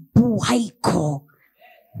sa buhay ko.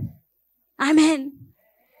 Amen.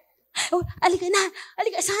 Oh, alika na,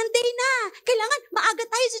 Sunday na. Kailangan maaga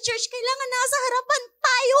tayo sa church, kailangan nasa harapan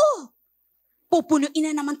tayo. Pupunuin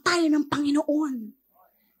na naman tayo ng Panginoon.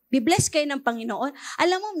 Be-bless kayo ng Panginoon.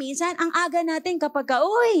 Alam mo, minsan, ang aga natin kapag,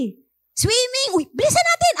 swimming, bilisan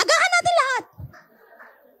natin, agahan natin lahat.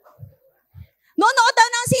 Nonood daw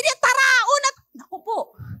ng siri, tara, una. Naku po,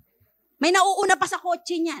 may nauuna pa sa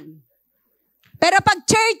kotse niyan. Pero pag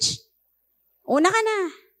church, una ka na.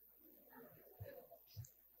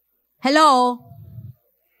 Hello?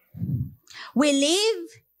 We live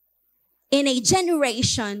in a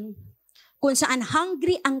generation kung saan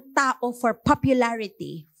hungry ang tao for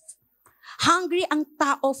popularity. Hungry ang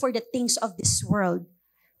tao for the things of this world.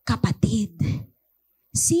 Kapatid,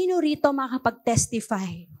 sino rito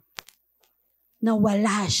makapag-testify na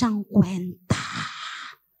wala siyang kwenta?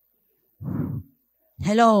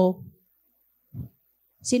 Hello?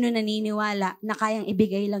 Sino naniniwala na kayang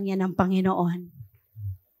ibigay lang yan ng Panginoon?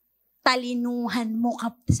 Talinuhan mo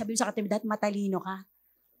ka. Sabi mo sa katibidat, matalino ka.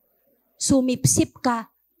 Sumipsip ka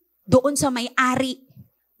doon sa may-ari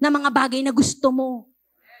na mga bagay na gusto mo.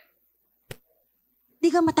 Di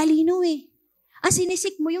ka matalino eh. Ang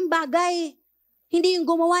sinisik mo yung bagay. Hindi yung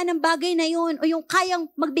gumawa ng bagay na yun o yung kayang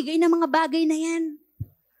magbigay ng mga bagay na yan.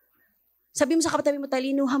 Sabi mo sa kapatabi mo,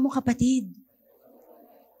 talinuhan mo kapatid.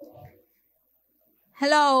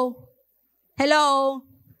 Hello? Hello?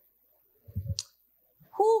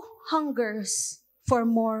 Who hungers for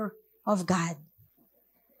more of God?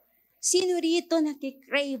 Sino rito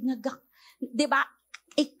nakikrave, di ba,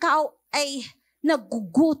 ikaw ay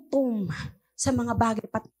nagugutom sa mga bagay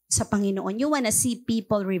sa Panginoon. You wanna see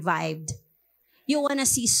people revived. You wanna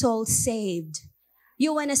see souls saved.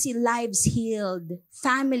 You want to see lives healed,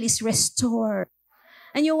 families restored.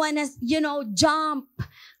 And you want to, jump,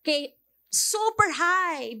 okay, super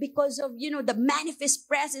high because of, the manifest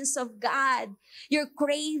presence of God. You're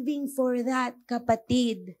craving for that,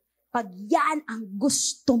 kapatid. Pag yan ang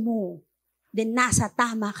gusto mo, then nasa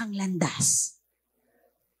tama kang landas.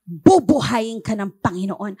 Bubuhayin ka ng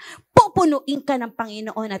Panginoon. Pupunuin ka ng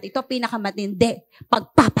Panginoon. At ito pinakamatindi,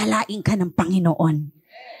 pagpapalain ka ng Panginoon.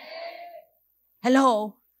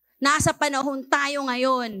 Hello? Nasa panahon tayo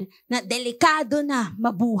ngayon na delikado na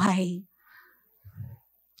mabuhay.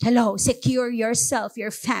 Hello? Secure yourself, your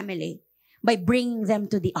family, by bringing them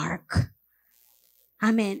to the ark.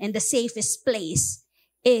 Amen. And the safest place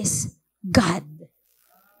is God.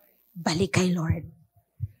 Balik kay Lord.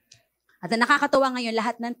 At ang nakakatawa ngayon,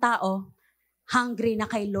 lahat ng tao, hungry na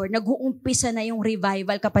kay Lord. Nag-uumpisa na yung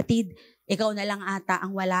revival. Kapatid, ikaw na lang ata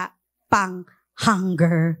ang wala pang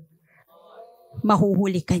hunger.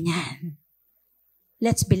 Mahuhuli ka niyan.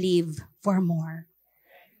 Let's believe for more.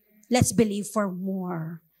 Let's believe for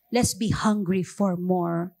more. Let's be hungry for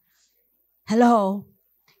more. Hello?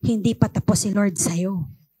 Hindi pa tapos si Lord sa'yo.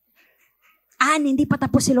 Hindi pa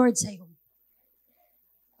tapos si Lord sa'yo.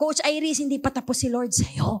 Coach Iris, hindi pa tapos si Lord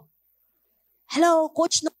sa'yo. Hello,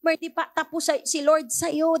 Coach Norbert, hindi pa tapos si Lord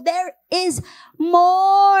sa'yo. There is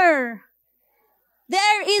more.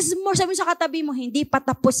 There is more. Sabi mo sa katabi mo, hindi pa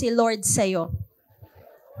tapos si Lord sa'yo.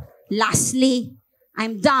 Lastly,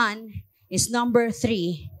 I'm done, is number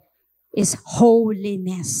 3, is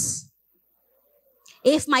holiness.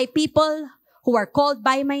 If my people who are called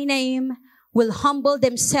by my name will humble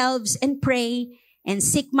themselves and pray and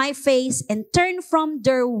seek my face and turn from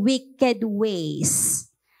their wicked ways.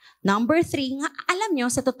 Number 3, alam nyo,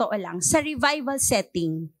 sa totoo lang, sa revival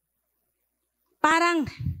setting, parang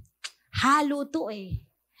halo to eh.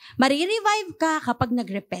 Marirevive ka kapag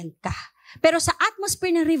nag-repent ka. Pero sa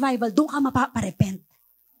atmosphere ng revival, doon ka mapaparepent.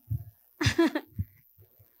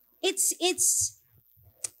 It's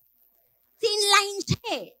thin line siya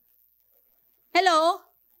eh. Hello?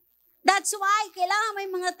 That's why kailangan may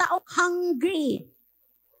mga taong hungry.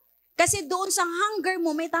 Kasi doon sa hunger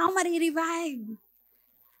mo, may taong marirevive.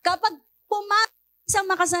 Kapag pumasok sa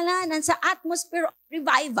makasalanan sa atmosphere of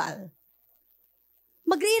revival,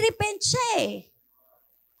 magre-repent siya eh.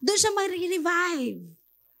 Doon siya marirevive.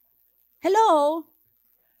 Hello?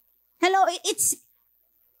 Hello? It's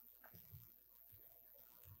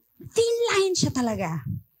thin line siya talaga.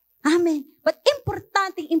 Amen. But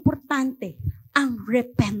importante ang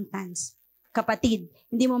repentance. Kapatid,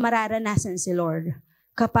 hindi mo mararanasan si Lord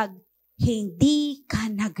kapag hindi ka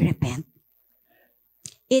nag-repent.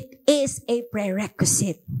 It is a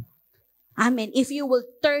prerequisite. Amen. If you will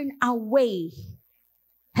turn away,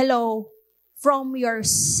 from your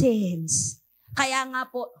sins. Kaya nga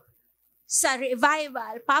po, sa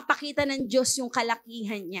revival, papakita ng Diyos yung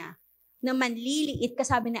kalakihan niya na manliliit ka,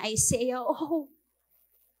 sabi ni Isaiah,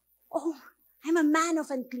 I'm a man of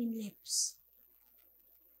unclean lips.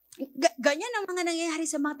 Ganyan ang mga nangyayari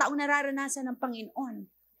sa mga taong nararanasan ng Panginoon.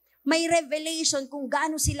 May revelation kung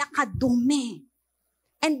gaano sila kadumi.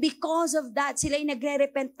 And because of that, sila'y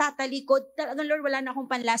nagre-repent, tatalikod, talagang Lord, wala na akong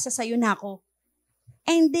panlasa, sa'yo na ako.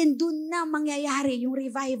 And then, dun na mangyayari yung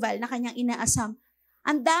revival na kanyang inaasam.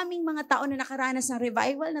 Ang daming mga tao na nakaranas ng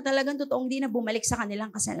revival na talagang totoong di na bumalik sa kanilang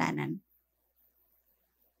kasalanan.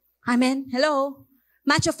 Amen? Hello?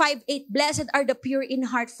 Matthew 5:8, Blessed are the pure in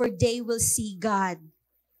heart, for they will see God.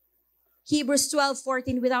 Hebrews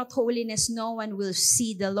 12:14, Without holiness, no one will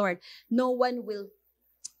see the Lord. No one will,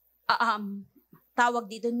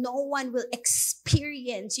 no one will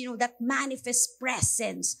experience, that manifest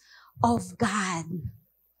presence of God.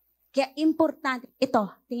 Kaya importante, ito,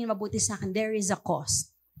 tingin mabuti sa akin, there is a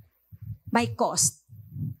cost. May cost.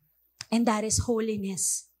 And that is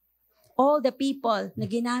holiness. All the people na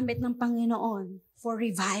ginamit ng Panginoon for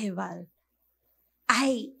revival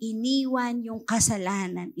ay iniwan yung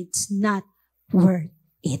kasalanan. It's not worth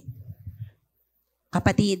it.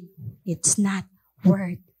 Kapatid, it's not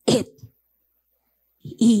worth it.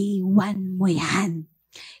 Iiwan mo yan.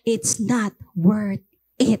 It's not worth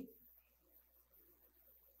it.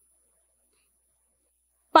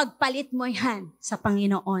 Pagpalit mo yan sa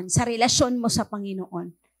Panginoon, sa relasyon mo sa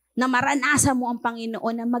Panginoon, na maranasan mo ang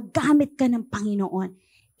Panginoon, na maggamit ka ng Panginoon,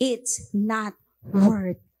 it's not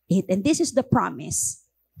worth it. And this is the promise.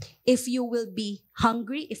 If you will be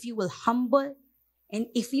hungry, if you will humble, and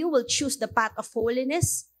if you will choose the path of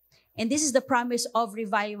holiness, and this is the promise of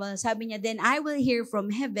revival, sabi niya, then I will hear from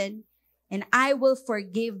heaven, and I will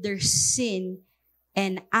forgive their sin,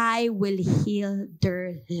 and I will heal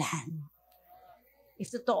their land. If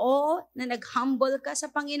totoo na nag-humble ka sa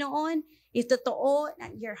Panginoon, if totoo na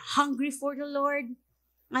you're hungry for the Lord,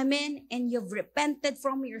 amen, and you've repented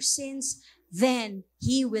from your sins, then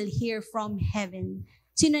He will hear from heaven.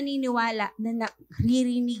 Sino naniniwala na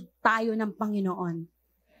naririnig tayo ng Panginoon?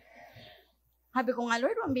 Sabi ko nga,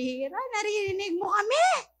 Lord, mambihira, naririnig mo kami.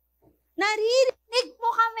 Naririnig mo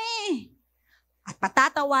kami. At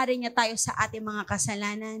patatawarin niya tayo sa ating mga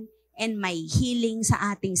kasalanan, and may healing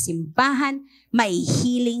sa ating simbahan, may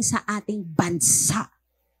healing sa ating bansa.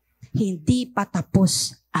 Hindi pa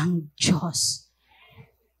tapos ang Diyos.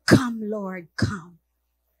 Come, Lord, come.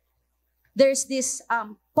 There's this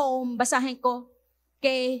poem, basahin ko,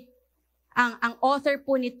 kay ang author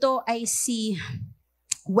po nito ay si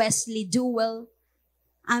Wesley Duell.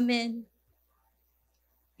 Amen.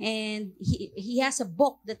 And he has a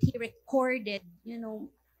book that he recorded,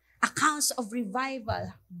 accounts of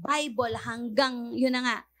revival, Bible hanggang, yun na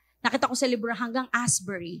nga, nakita ko sa libro hanggang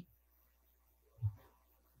Asbury.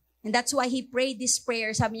 And that's why he prayed this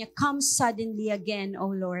prayer. Sabi niya, come suddenly again, O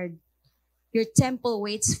Lord. Your temple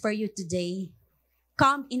waits for you today.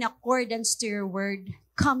 Come in accordance to your word.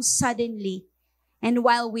 Come suddenly. And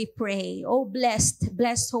while we pray, oh blessed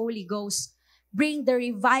Holy Ghost, bring the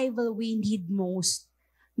revival we need most.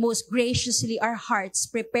 Most graciously our hearts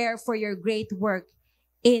prepare for your great work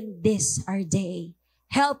in this our day.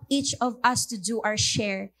 Help each of us to do our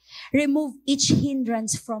share. Remove each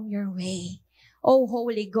hindrance from your way. O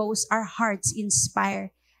Holy Ghost, our hearts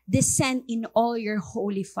inspire. Descend in all your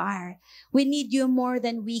holy fire. We need you more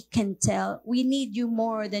than we can tell. We need you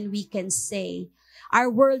more than we can say. Our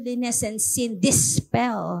worldliness and sin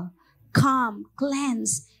dispel. Come,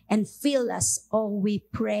 cleanse, and fill us, oh, we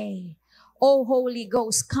pray. O Holy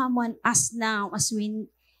Ghost, come on us now as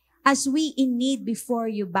we in need before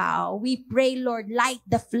you bow. We pray, Lord, light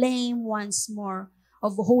the flame once more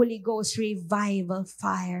of Holy Ghost revival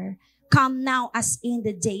fire. Come now as in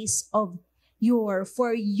the days of yore,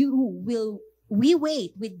 for you will we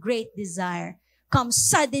wait with great desire. Come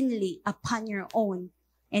suddenly upon your own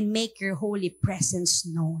and make your holy presence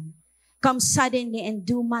known. Come suddenly and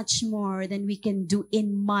do much more than we can do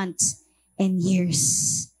in months and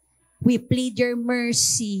years. We plead your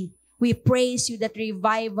mercy. We praise you that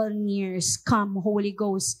revival nears. Come, Holy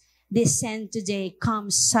Ghost, descend today. Come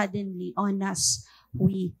suddenly on us,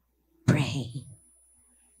 we pray.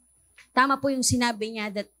 Tama po yung sinabi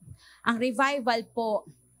niya that ang revival po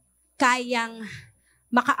kayang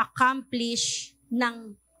maka-accomplish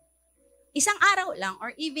ng isang araw lang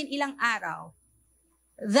or even ilang araw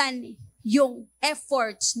than yung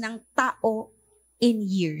efforts ng tao in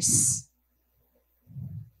years.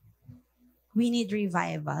 We need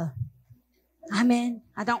revival. Amen.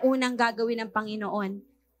 At ang unang gagawin ng Panginoon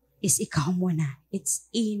is ikaw muna.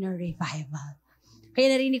 It's inner revival.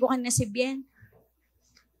 Kaya narinig ko kanina si Bien,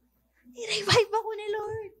 ni-revive ako ni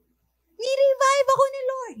Lord. Ni-revive ako ni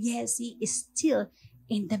Lord. Yes, He is still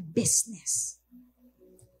in the business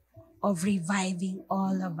of reviving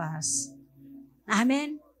all of us.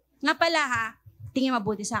 Amen? Nga pala ha, tingin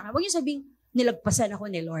mabuti sa akin. Huwag niyo sabing, nilagpasan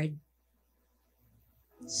ako ni Lord.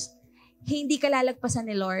 Hindi ka lalagpasan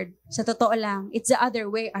ni Lord. Sa totoo lang, it's the other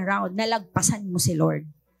way around. Nalagpasan mo si Lord.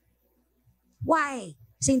 Why?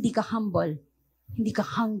 Kasi hindi ka humble. Hindi ka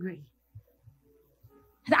hungry.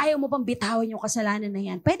 At ayaw mo pang bitawan yung kasalanan na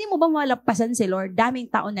yan. Pwede mo ba malagpasan si Lord? Daming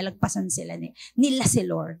tao nalagpasan nila si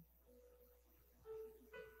Lord.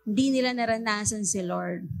 Hindi nila naranasan si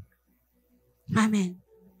Lord. Amen.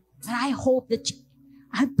 And I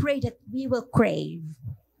pray that we will crave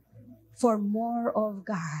for more of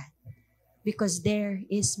God. Because there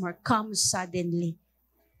is more. Come suddenly,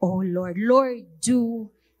 oh Lord. Lord, do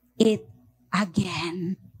it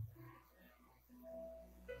again.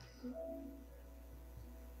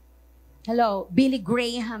 Hello, Billy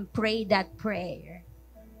Graham prayed that prayer.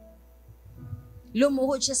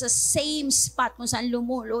 Lumuhod siya sa same spot kung saan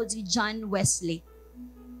lumuhod si John Wesley.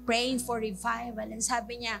 Praying for revival. And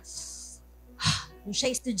sabi niya, nung siya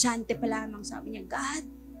estudyante pa lamang, sabi niya, God,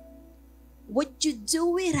 would you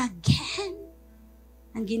do it again?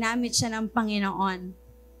 Ang ginamit siya ng Panginoon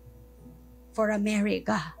for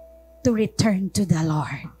America to return to the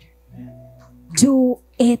Lord. Do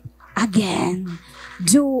it again.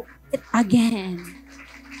 Do it again.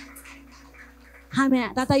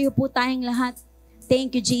 Amen. Tatayo po tayong lahat.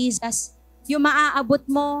 Thank you, Jesus. Yung maaabot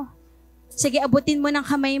mo, sige, abutin mo ng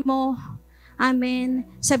kamay mo. Amen.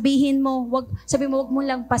 Sabihin mo, wag mo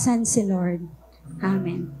lang pasan si Lord.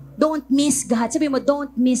 Amen. Don't miss God. Sabi mo,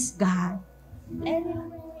 don't miss God.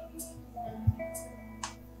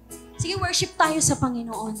 Sige, worship tayo sa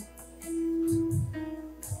Panginoon.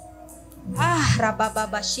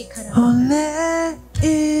 Oh, let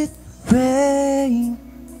it rain.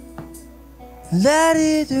 let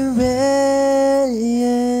it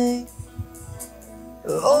rain.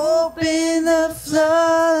 Open the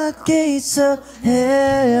floodgates of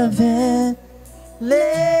heaven.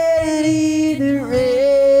 Let it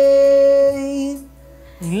rain.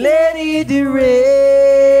 Let it rain.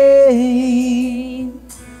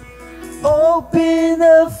 Open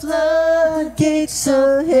the floodgates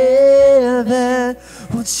of heaven.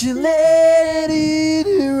 Won't you let it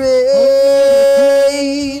rain?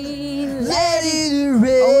 Let it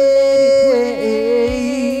rain.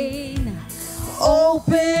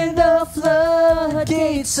 Open the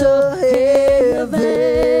floodgates of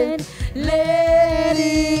heaven. Let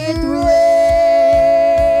it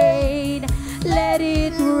rain. Let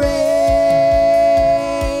it rain.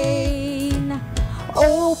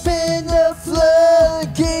 Open the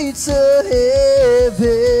floodgates of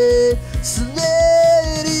heaven. So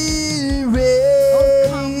let it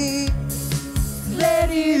rain.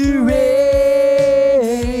 Let it rain.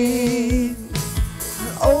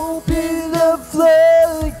 Open the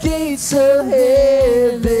floodgates of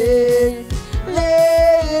heaven.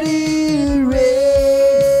 Let it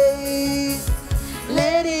rain.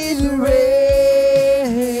 Let it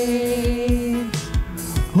rain.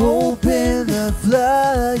 Open the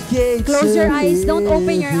floodgates. Close your eyes. Don't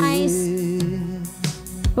open your eyes.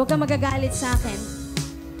 Huwag kang magagalit sa akin.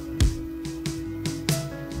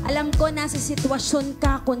 Alam ko nasa sitwasyon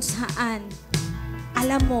ka kung saan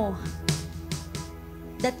alam mo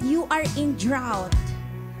that you are in drought,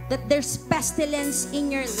 that there's pestilence in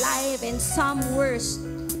your life, and some worse,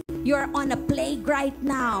 you're on a plague right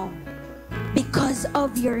now because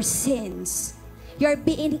of your sins. You're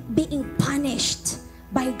being punished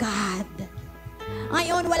by God.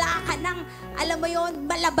 Ngayon, wala ka nang, alam mo yon,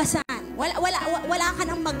 malabasan. Wala ka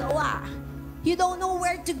nang magawa. You don't know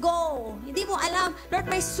where to go. Hindi mo alam, Lord,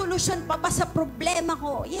 may solution pa ba sa problema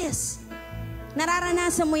ko? Yes.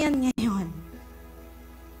 Nararanasan mo yan ngayon.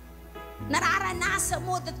 Nararanasan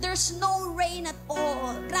mo that there's no rain at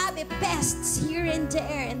all. Grabe, pests here and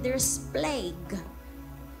there, and there's plague.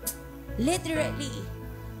 Literally.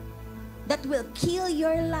 That will kill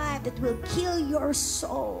your life, that will kill your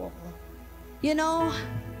soul. You know,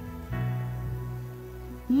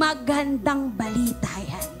 magandang balita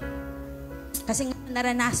yan. Kasi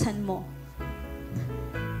naranasan mo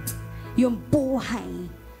yung buhay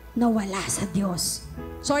na wala sa Diyos.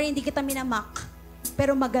 Sorry, hindi kita minamak,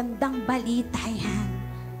 pero magandang balita yan.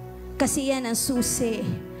 Kasi yan ang susi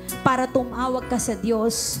para tumawag ka sa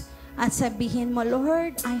Diyos at sabihin mo,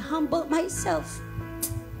 Lord, I humble myself.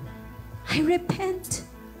 I repent.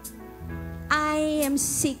 I am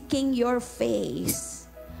seeking your face.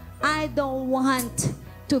 I don't want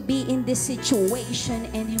to be in this situation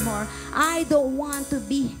anymore. I don't want to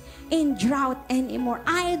be in drought anymore.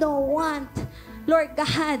 I don't want, Lord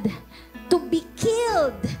God, to be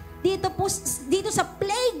killed dito sa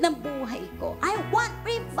plague ng buhay ko. I want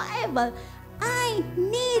revival. I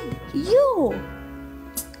need you.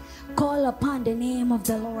 Call upon the name of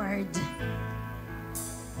the Lord.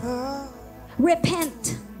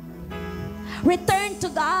 Repent. Return to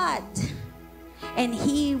God, and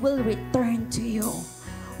He will return to you.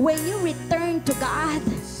 When you return to God,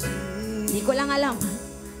 hindi ko lang alam.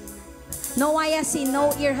 No eye has seen,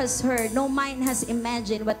 no ear has heard, no mind has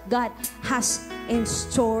imagined what God has in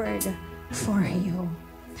store for you.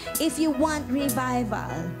 If you want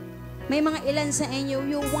revival, may mga ilan sa inyo,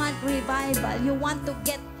 you want revival, you want to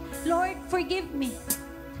get, Lord, forgive me.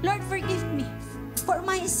 Lord, forgive me for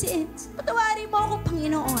my sins. Patawarin mo ako,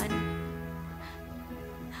 Panginoon.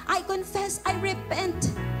 I confess, I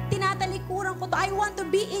repent. Tinatalikuran ko to. I want to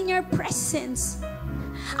be in your presence.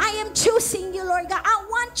 I am choosing you, Lord God. I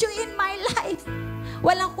want you in my life.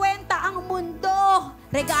 Walang kwenta ang mundo.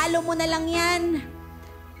 Regalo mo na lang yan.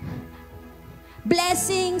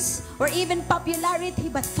 Blessings or even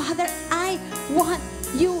popularity. But Father, I want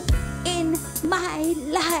you in my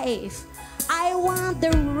life. I want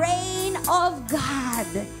the reign of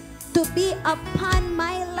God to be upon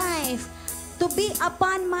my life, to be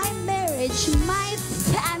upon my marriage, my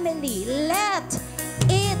family. Let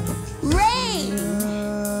it rain.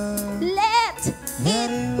 Let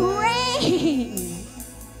it rain.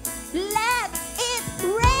 Let it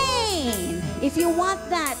rain. If you want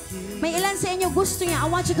that, may ilan sa inyo gusto niya, I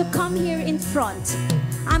want you to come here in front.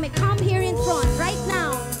 Come here in front right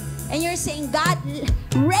now. And you're saying, God,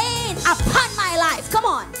 rain upon my life. Come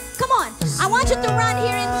on. Come on. I want you to run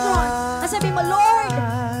here in front. Sabi mo, Lord,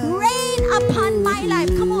 rain upon my life.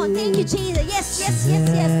 Come on. Thank you, Jesus. Yes, yes, yes,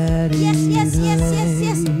 yes. Yes, yes, yes, yes,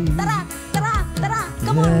 yes. Tara, tara, tara.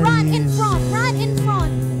 Come on, run in front. Run in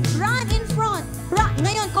front. Run in front. Run.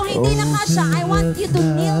 Ngayon, kung hindi na kasya, I want you to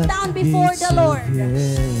kneel down before before the Lord.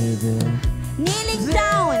 Kneeling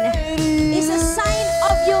down is a sign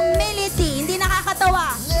of humility. Hindi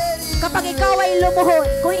nakakatawa kapag ikaw ay lumuhod,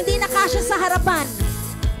 kung hindi nakasya sa harapan.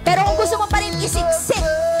 Pero kung gusto mo pa rin isiksik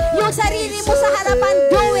yung sarili mo sa harapan,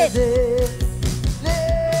 do it.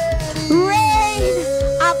 Rain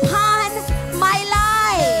upon my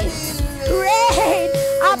life. Rain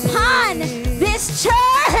upon this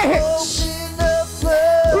church.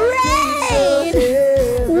 Rain.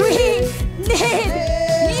 We need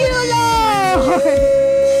you, Lord.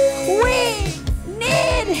 We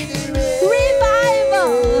need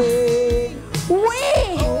revival. We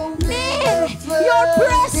need your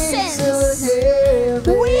presence.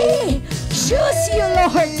 We choose you,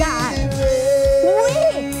 Lord God.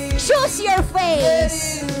 We choose your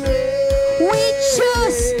face. We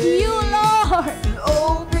choose you, Lord.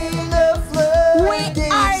 We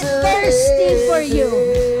are thirsty for you.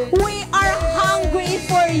 We are hungry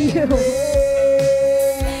for you.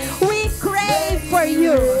 We crave for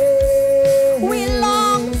you. We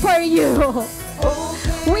long for you.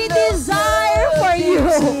 We desire for you.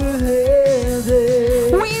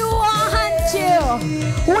 We want you.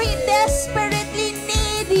 We desperately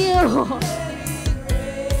need you.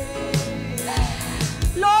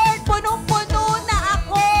 Lord, punong-puno na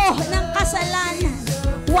ako ng kasalanan.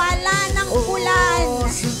 Wala ng ulan.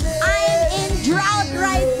 I'm in drought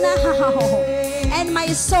right now. And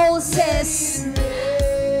my soul says,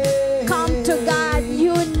 come to God.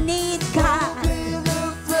 You need God.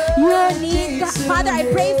 You need God. Father, I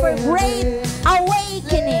pray for great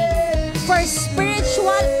awakening, for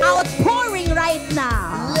spiritual outpouring right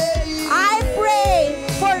now. I pray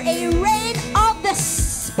for a rain of the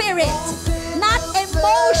Spirit, not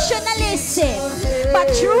emotionalism,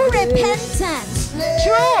 but true repentance,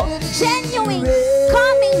 true, genuine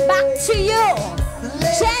coming back to you,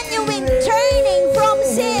 genuine turning from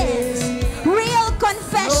sins, real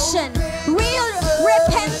confession, real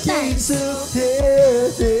repentance,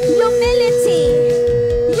 humility,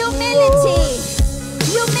 humility,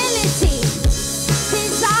 humility,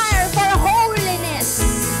 desire for holiness.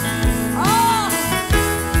 Oh,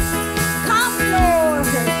 come, Lord.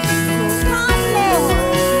 Come, Lord.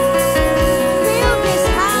 Fill this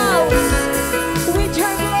house with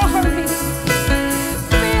your glory.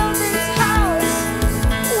 Fill this house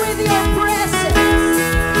with your presence.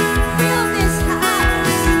 Fill this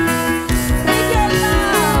house with your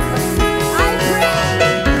love. I pray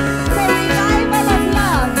for revival of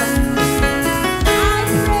love. I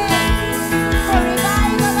pray for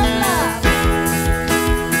revival of love.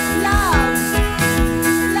 Love.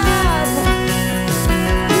 Love.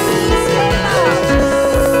 Release your love.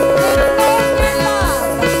 Make known your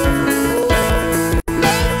love.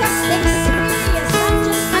 Make us experience, not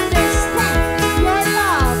just understand your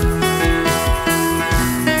love.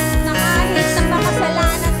 Na kahit na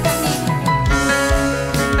makasalanan kami,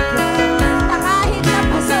 na kahit na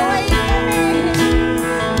pasaway kami,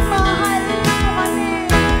 mahal mo kami.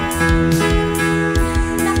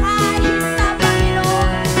 Na kahit na, Panginoon,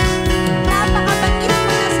 napakabait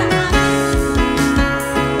mo na sa amin,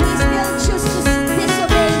 we still choose to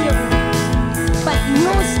disobey you. But you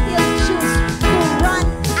still choose to run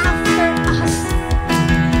after us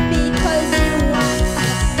because you want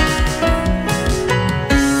us.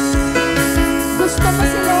 Gusto mo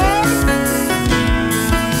si Lord?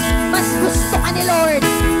 Mas gusto ka ni Lord.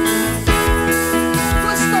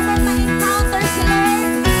 Gusto mo ma-encounter si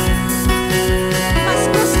Lord? Mas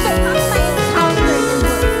gusto kang ma-encounter ni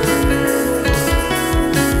Lord.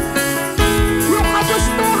 Yung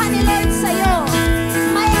kagustuhan ni Lord sa'yo,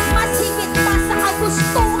 may mas higit pa sa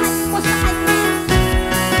kagustuhan mo sa Kanya.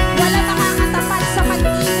 Wala makakatapat sa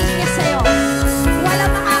pag-ibig niya sa'yo. Wala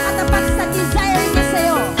makakatapat sa desire niya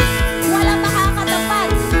sa'yo. Wala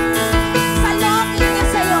makakatapat sa longing niya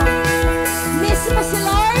sa'yo. Miss mo si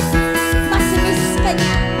Lord, mas miss ka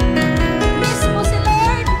niya. Miss mo si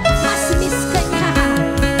Lord, mas miss ka niya.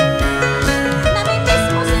 Nami-miss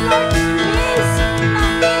mo si Lord, miss na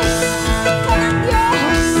miss ka ng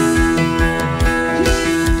Diyos.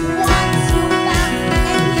 He wants you back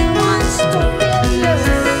and He wants to fill you.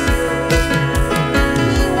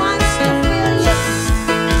 He wants to fill you.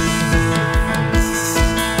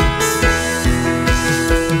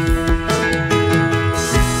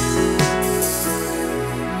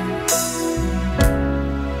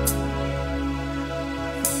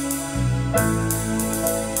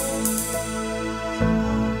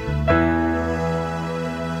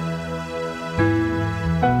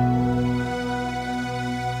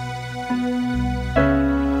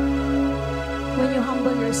 When you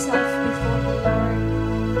humble yourself before the Lord,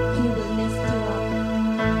 He will lift you up.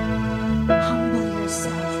 Humble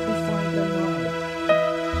yourself before the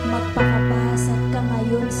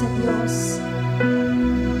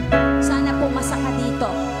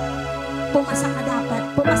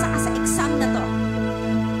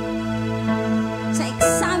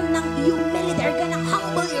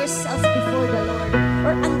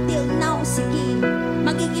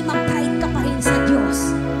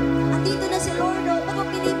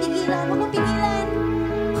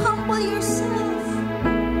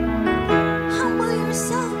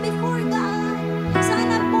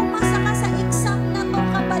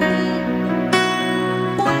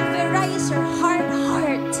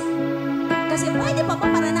Kasi pwede pa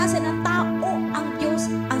maranasan ng tao ang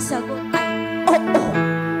Diyos. Ang sagot ay, oo.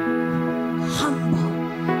 Humble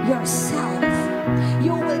yourself.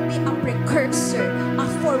 You will be a precursor, a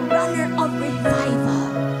forerunner of revival.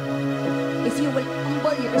 If you will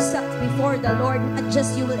humble yourself before the Lord, not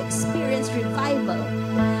just you will experience revival,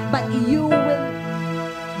 but you will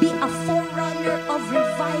be a forerunner of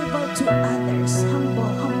revival to others. Humble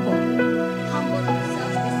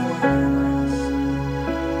yourself before the Lord.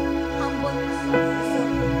 Humble yourself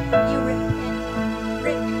before you repent.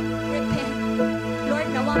 Lord,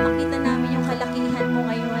 nawa makita namin yung kalakihan mo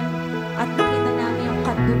ngayon at makita namin yung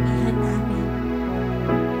kadumihan namin.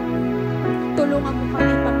 Tulungan mo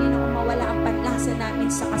kami, Panginoon, mawala ang panlasa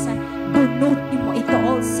namin sa bunutin mo ito,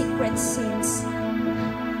 all secret sins.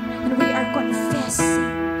 And we are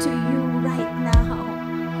confessing to you right now.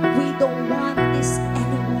 We don't want this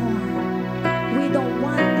anymore. We don't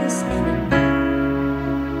want this anymore.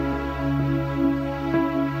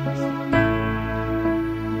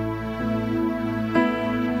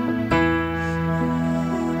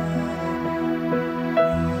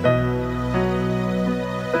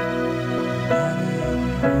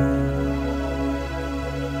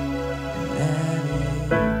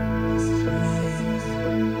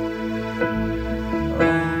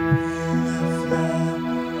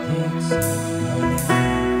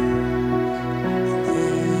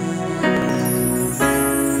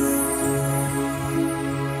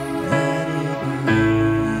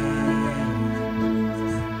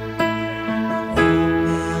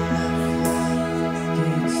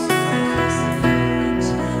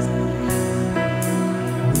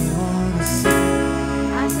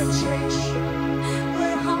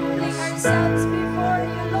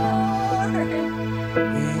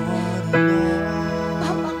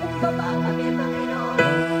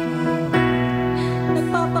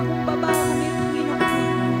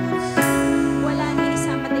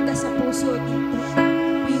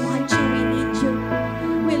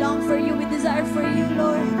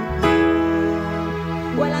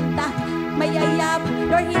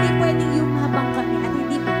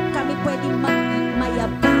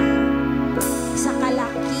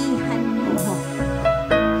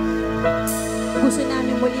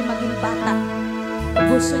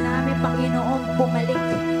 Gusto namin, Panginoon, bumalik.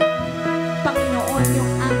 Panginoon,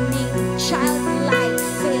 yung aming childlike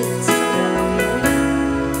faith.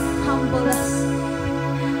 Humble us.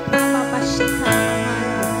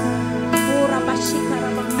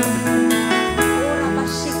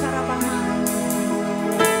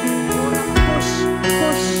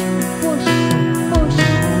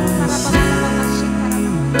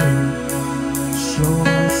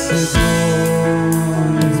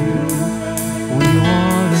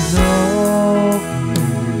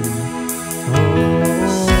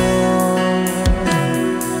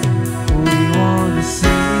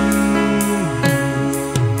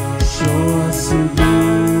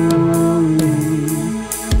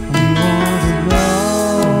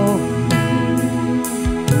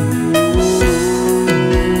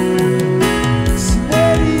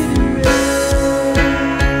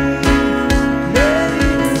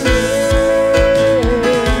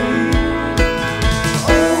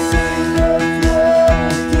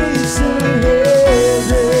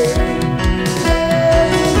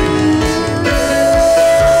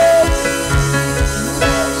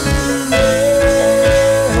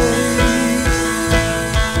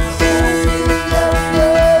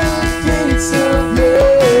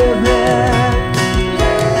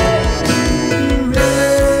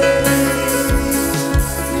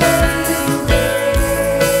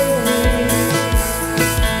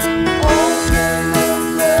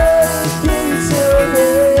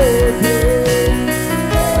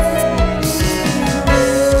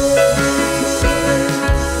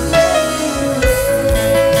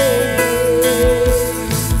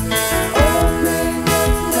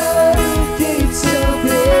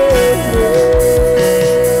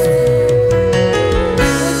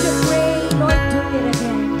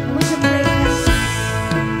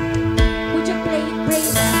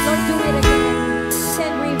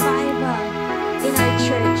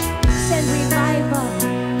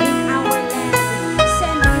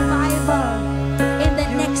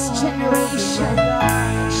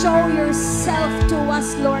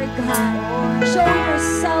 God. Show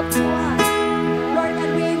yourself to us, Lord,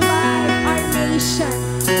 and revive our nation.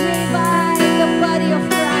 Revive the body of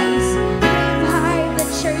Christ. Revive the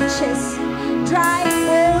churches. Dry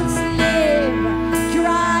bones live.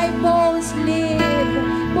 Dry bones live.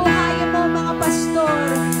 Buhayan mo mga pastor.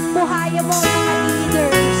 Buhayan mo mga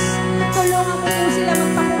leaders. Tulungan mo po sila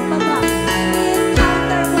magpakumbaba.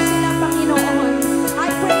 I-encounter mo sila, Panginoon. I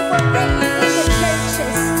pray for rain in the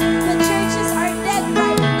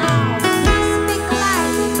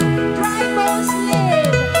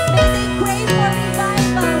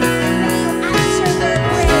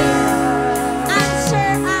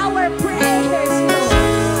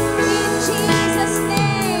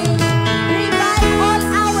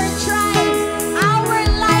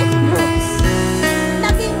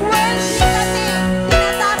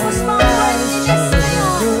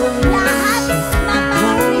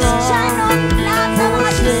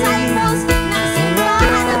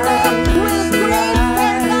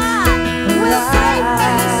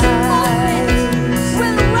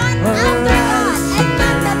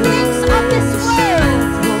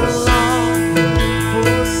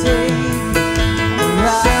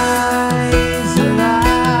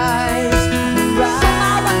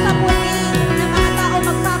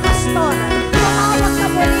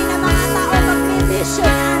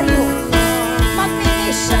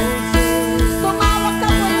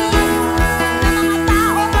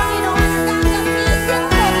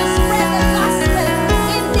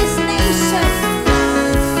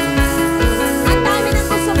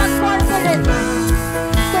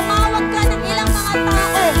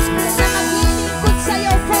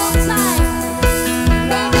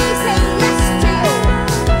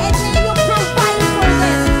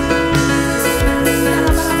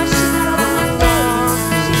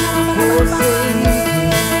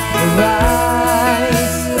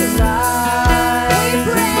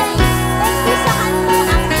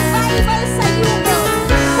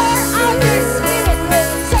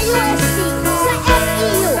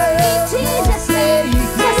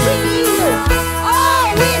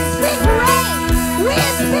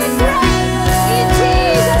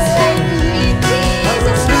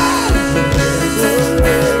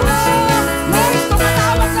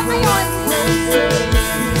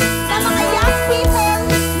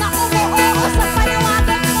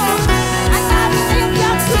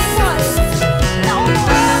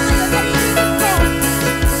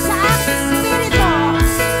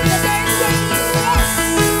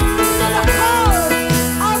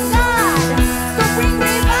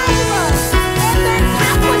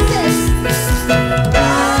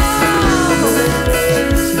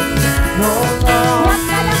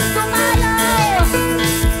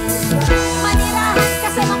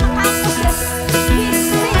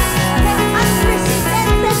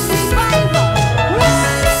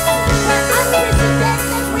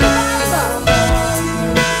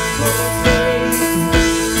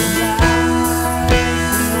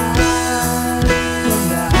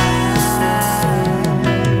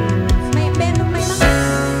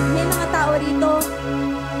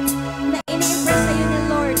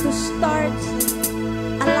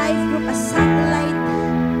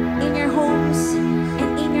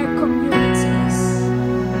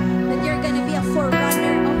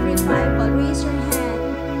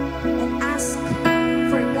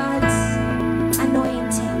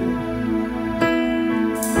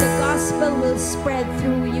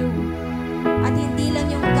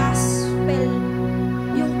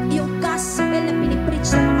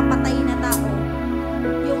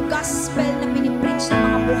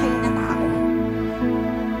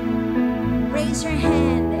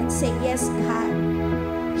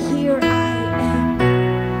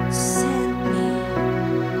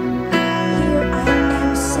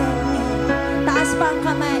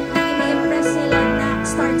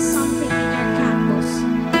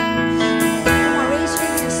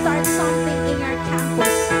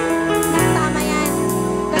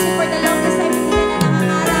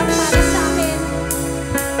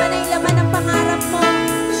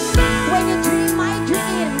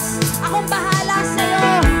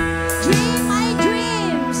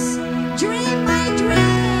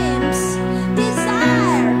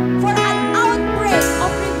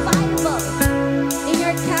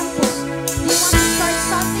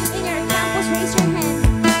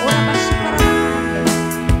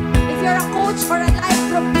coach or a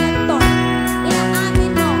life reflector,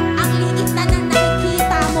 inaamin mo ang liit na nang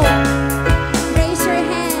nakikita mo. Raise your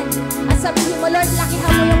hand at sabihin mo, Lord,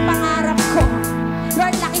 lakihan mo yung pangarap ko.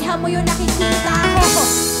 Lord, lakihan mo yung nakikita ko.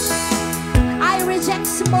 I reject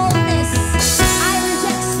smallness. I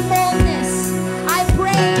reject smallness. I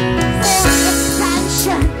pray for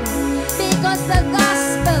expansion. Because the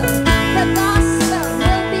gospel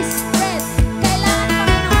will be spread. Kailangan,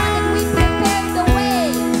 Panginoon, that we prepare the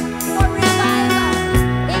way for revival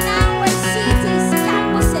in our cities,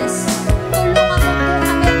 campuses. Tulungan mo po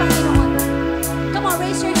kami, Panginoon. Come on,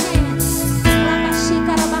 raise your hands.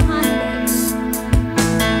 Ramashika Rabahande.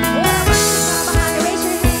 Raise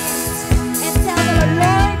your hands and tell the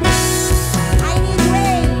Lord, I need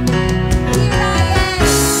rain. Here I am.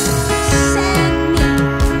 Send me.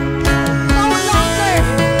 No longer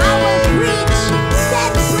I will preach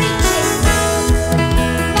dead preaching.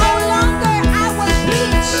 No longer I will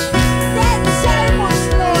preach dead sermons,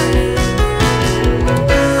 Lord.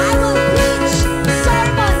 I will preach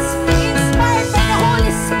sermons inspired by the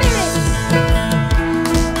Holy Spirit.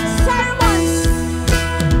 Sermons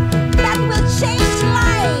that will change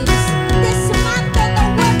lives, dismantle the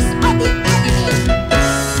works of the enemy.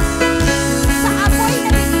 Sa apoy na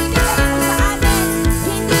binibigay mo sa amin,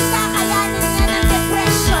 hindi kakayanin niya ng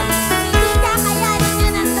depression, hindi kakayanin niya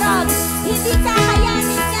ng drugs, hindi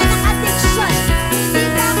kakayanin niya ng addiction, hindi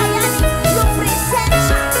kakayanin yung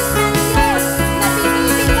presensya ng Diyos na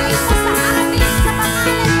binibigay mo sa amin sa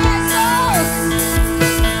pangalan ni Jesus.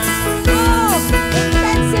 Oh,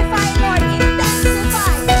 intensify, Lord,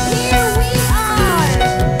 intensify. Here we are.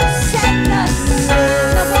 Send us.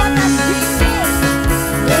 Come on, us dream big.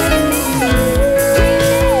 Dream big.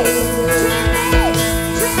 Dream big.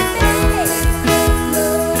 Dream big.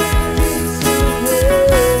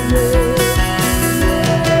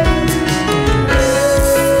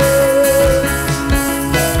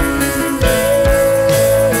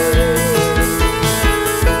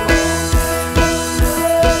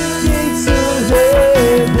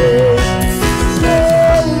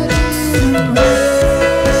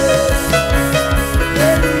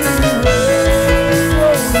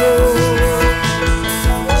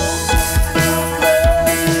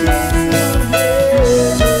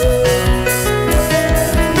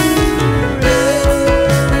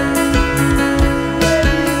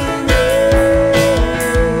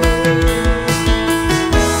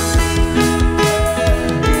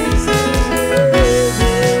 Gates of heaven,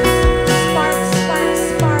 Spark, spark,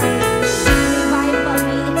 spark. Revival,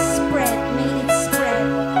 may it spread, may it spread.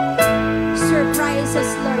 Surprise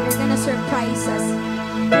us, Lord. You're gonna surprise us.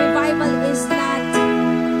 Revival is not a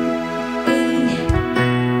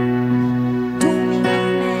doing of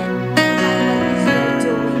men. Revival is your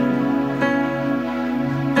doing.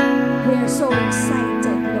 We're so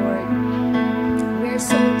excited, Lord. We're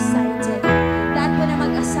so excited. Lahat po na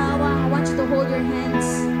mag-asawa, I want you to hold your hands.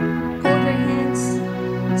 Hold your hands.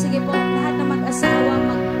 Sige po, lahat na mag-asawa,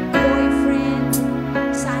 mag-boyfriend,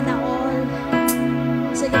 sana all.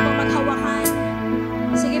 Sige po, maghawakan.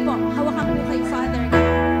 Sige po, hawakan po kay Father God.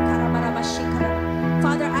 Karabarabashikara.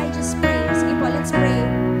 Father, I just pray. Sige po, let's pray.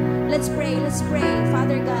 Let's pray, let's pray.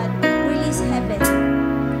 Father God, release heaven.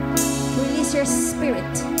 Release your spirit.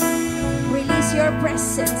 Release your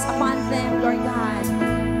presence upon them, Lord God.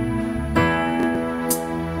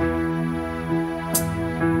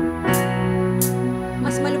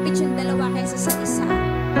 Mas malupit yung dalawa kaysa sa isa.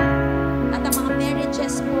 At ang mga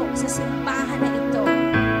marriages po sa simbahan na ito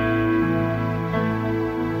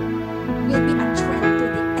will be a threat to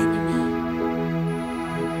the enemy.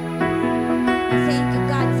 Thank you,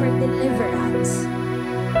 God, for deliverance.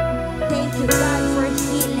 Thank you, God, for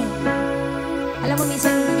healing. Alam mo,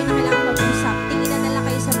 minsan hindi nyo na kailangan mag-usap. Tinginan na lang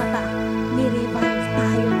kayo sa mata. Ni-revive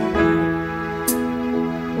tayo na Lord.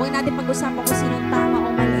 Huwag natin pag-usapan kung sinong tama o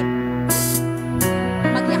mali.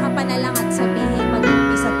 Magyakapan na lang at sabihin,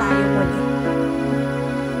 mag-umpisa tayo muli.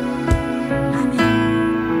 Amen.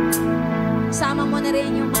 Sama mo na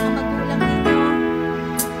rin yung mga magulang ninyo.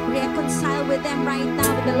 Reconcile with them right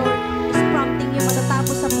now. The Lord is prompting you.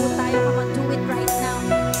 Matatapos sa po tayo. Come on, do it right now.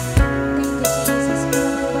 Thank you, Jesus.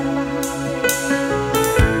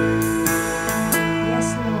 Yes,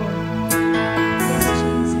 Lord. Yes,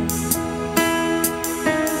 Jesus.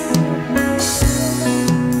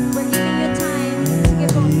 We're giving you time. Sige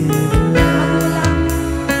po. Magulang.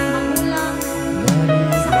 Magulang.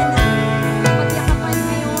 Sana. Magyakapan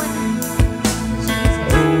ngayon.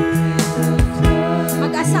 Jesus.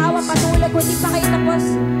 Mag-asawa, patuloy. Kung di pa kayo tapos,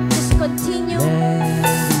 just continue.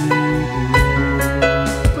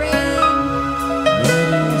 Praying.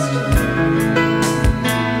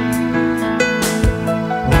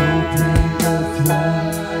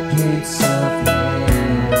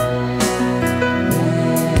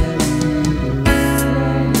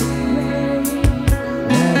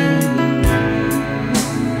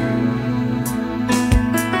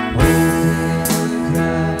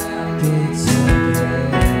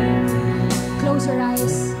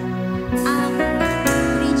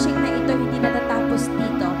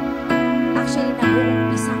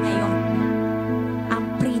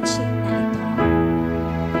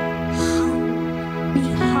 Be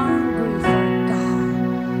hungry for God.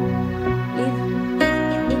 If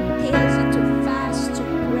it entails you to fast, to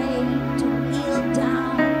pray, to kneel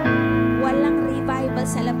down, walang revival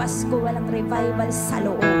sa labas ko, walang revival sa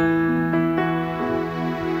loob.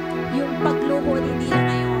 Yung pagluhod, hindi lang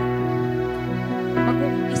ngayon.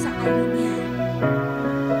 Mag-uumpisa kayo niyan.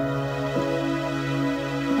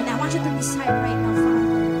 And I want you to decide right now, Father,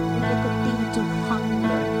 we will continue to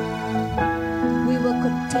hunger. We will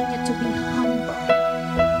continue to be humble.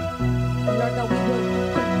 Lord God, we will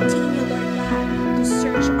continue, Lord God, to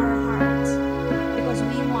search our hearts because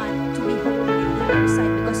we want to be holy in your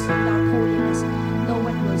sight, because without holiness, no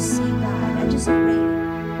one will see God. I just pray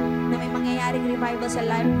na may mangyayaring revival sa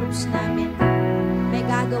life groups namin. May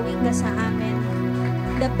gagawin ka sa amin.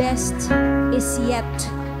 The best is yet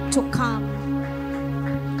to come.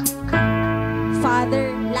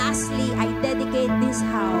 Father, lastly, I dedicate this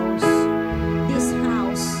house. This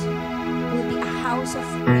house will be a house of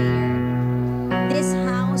prayer. This house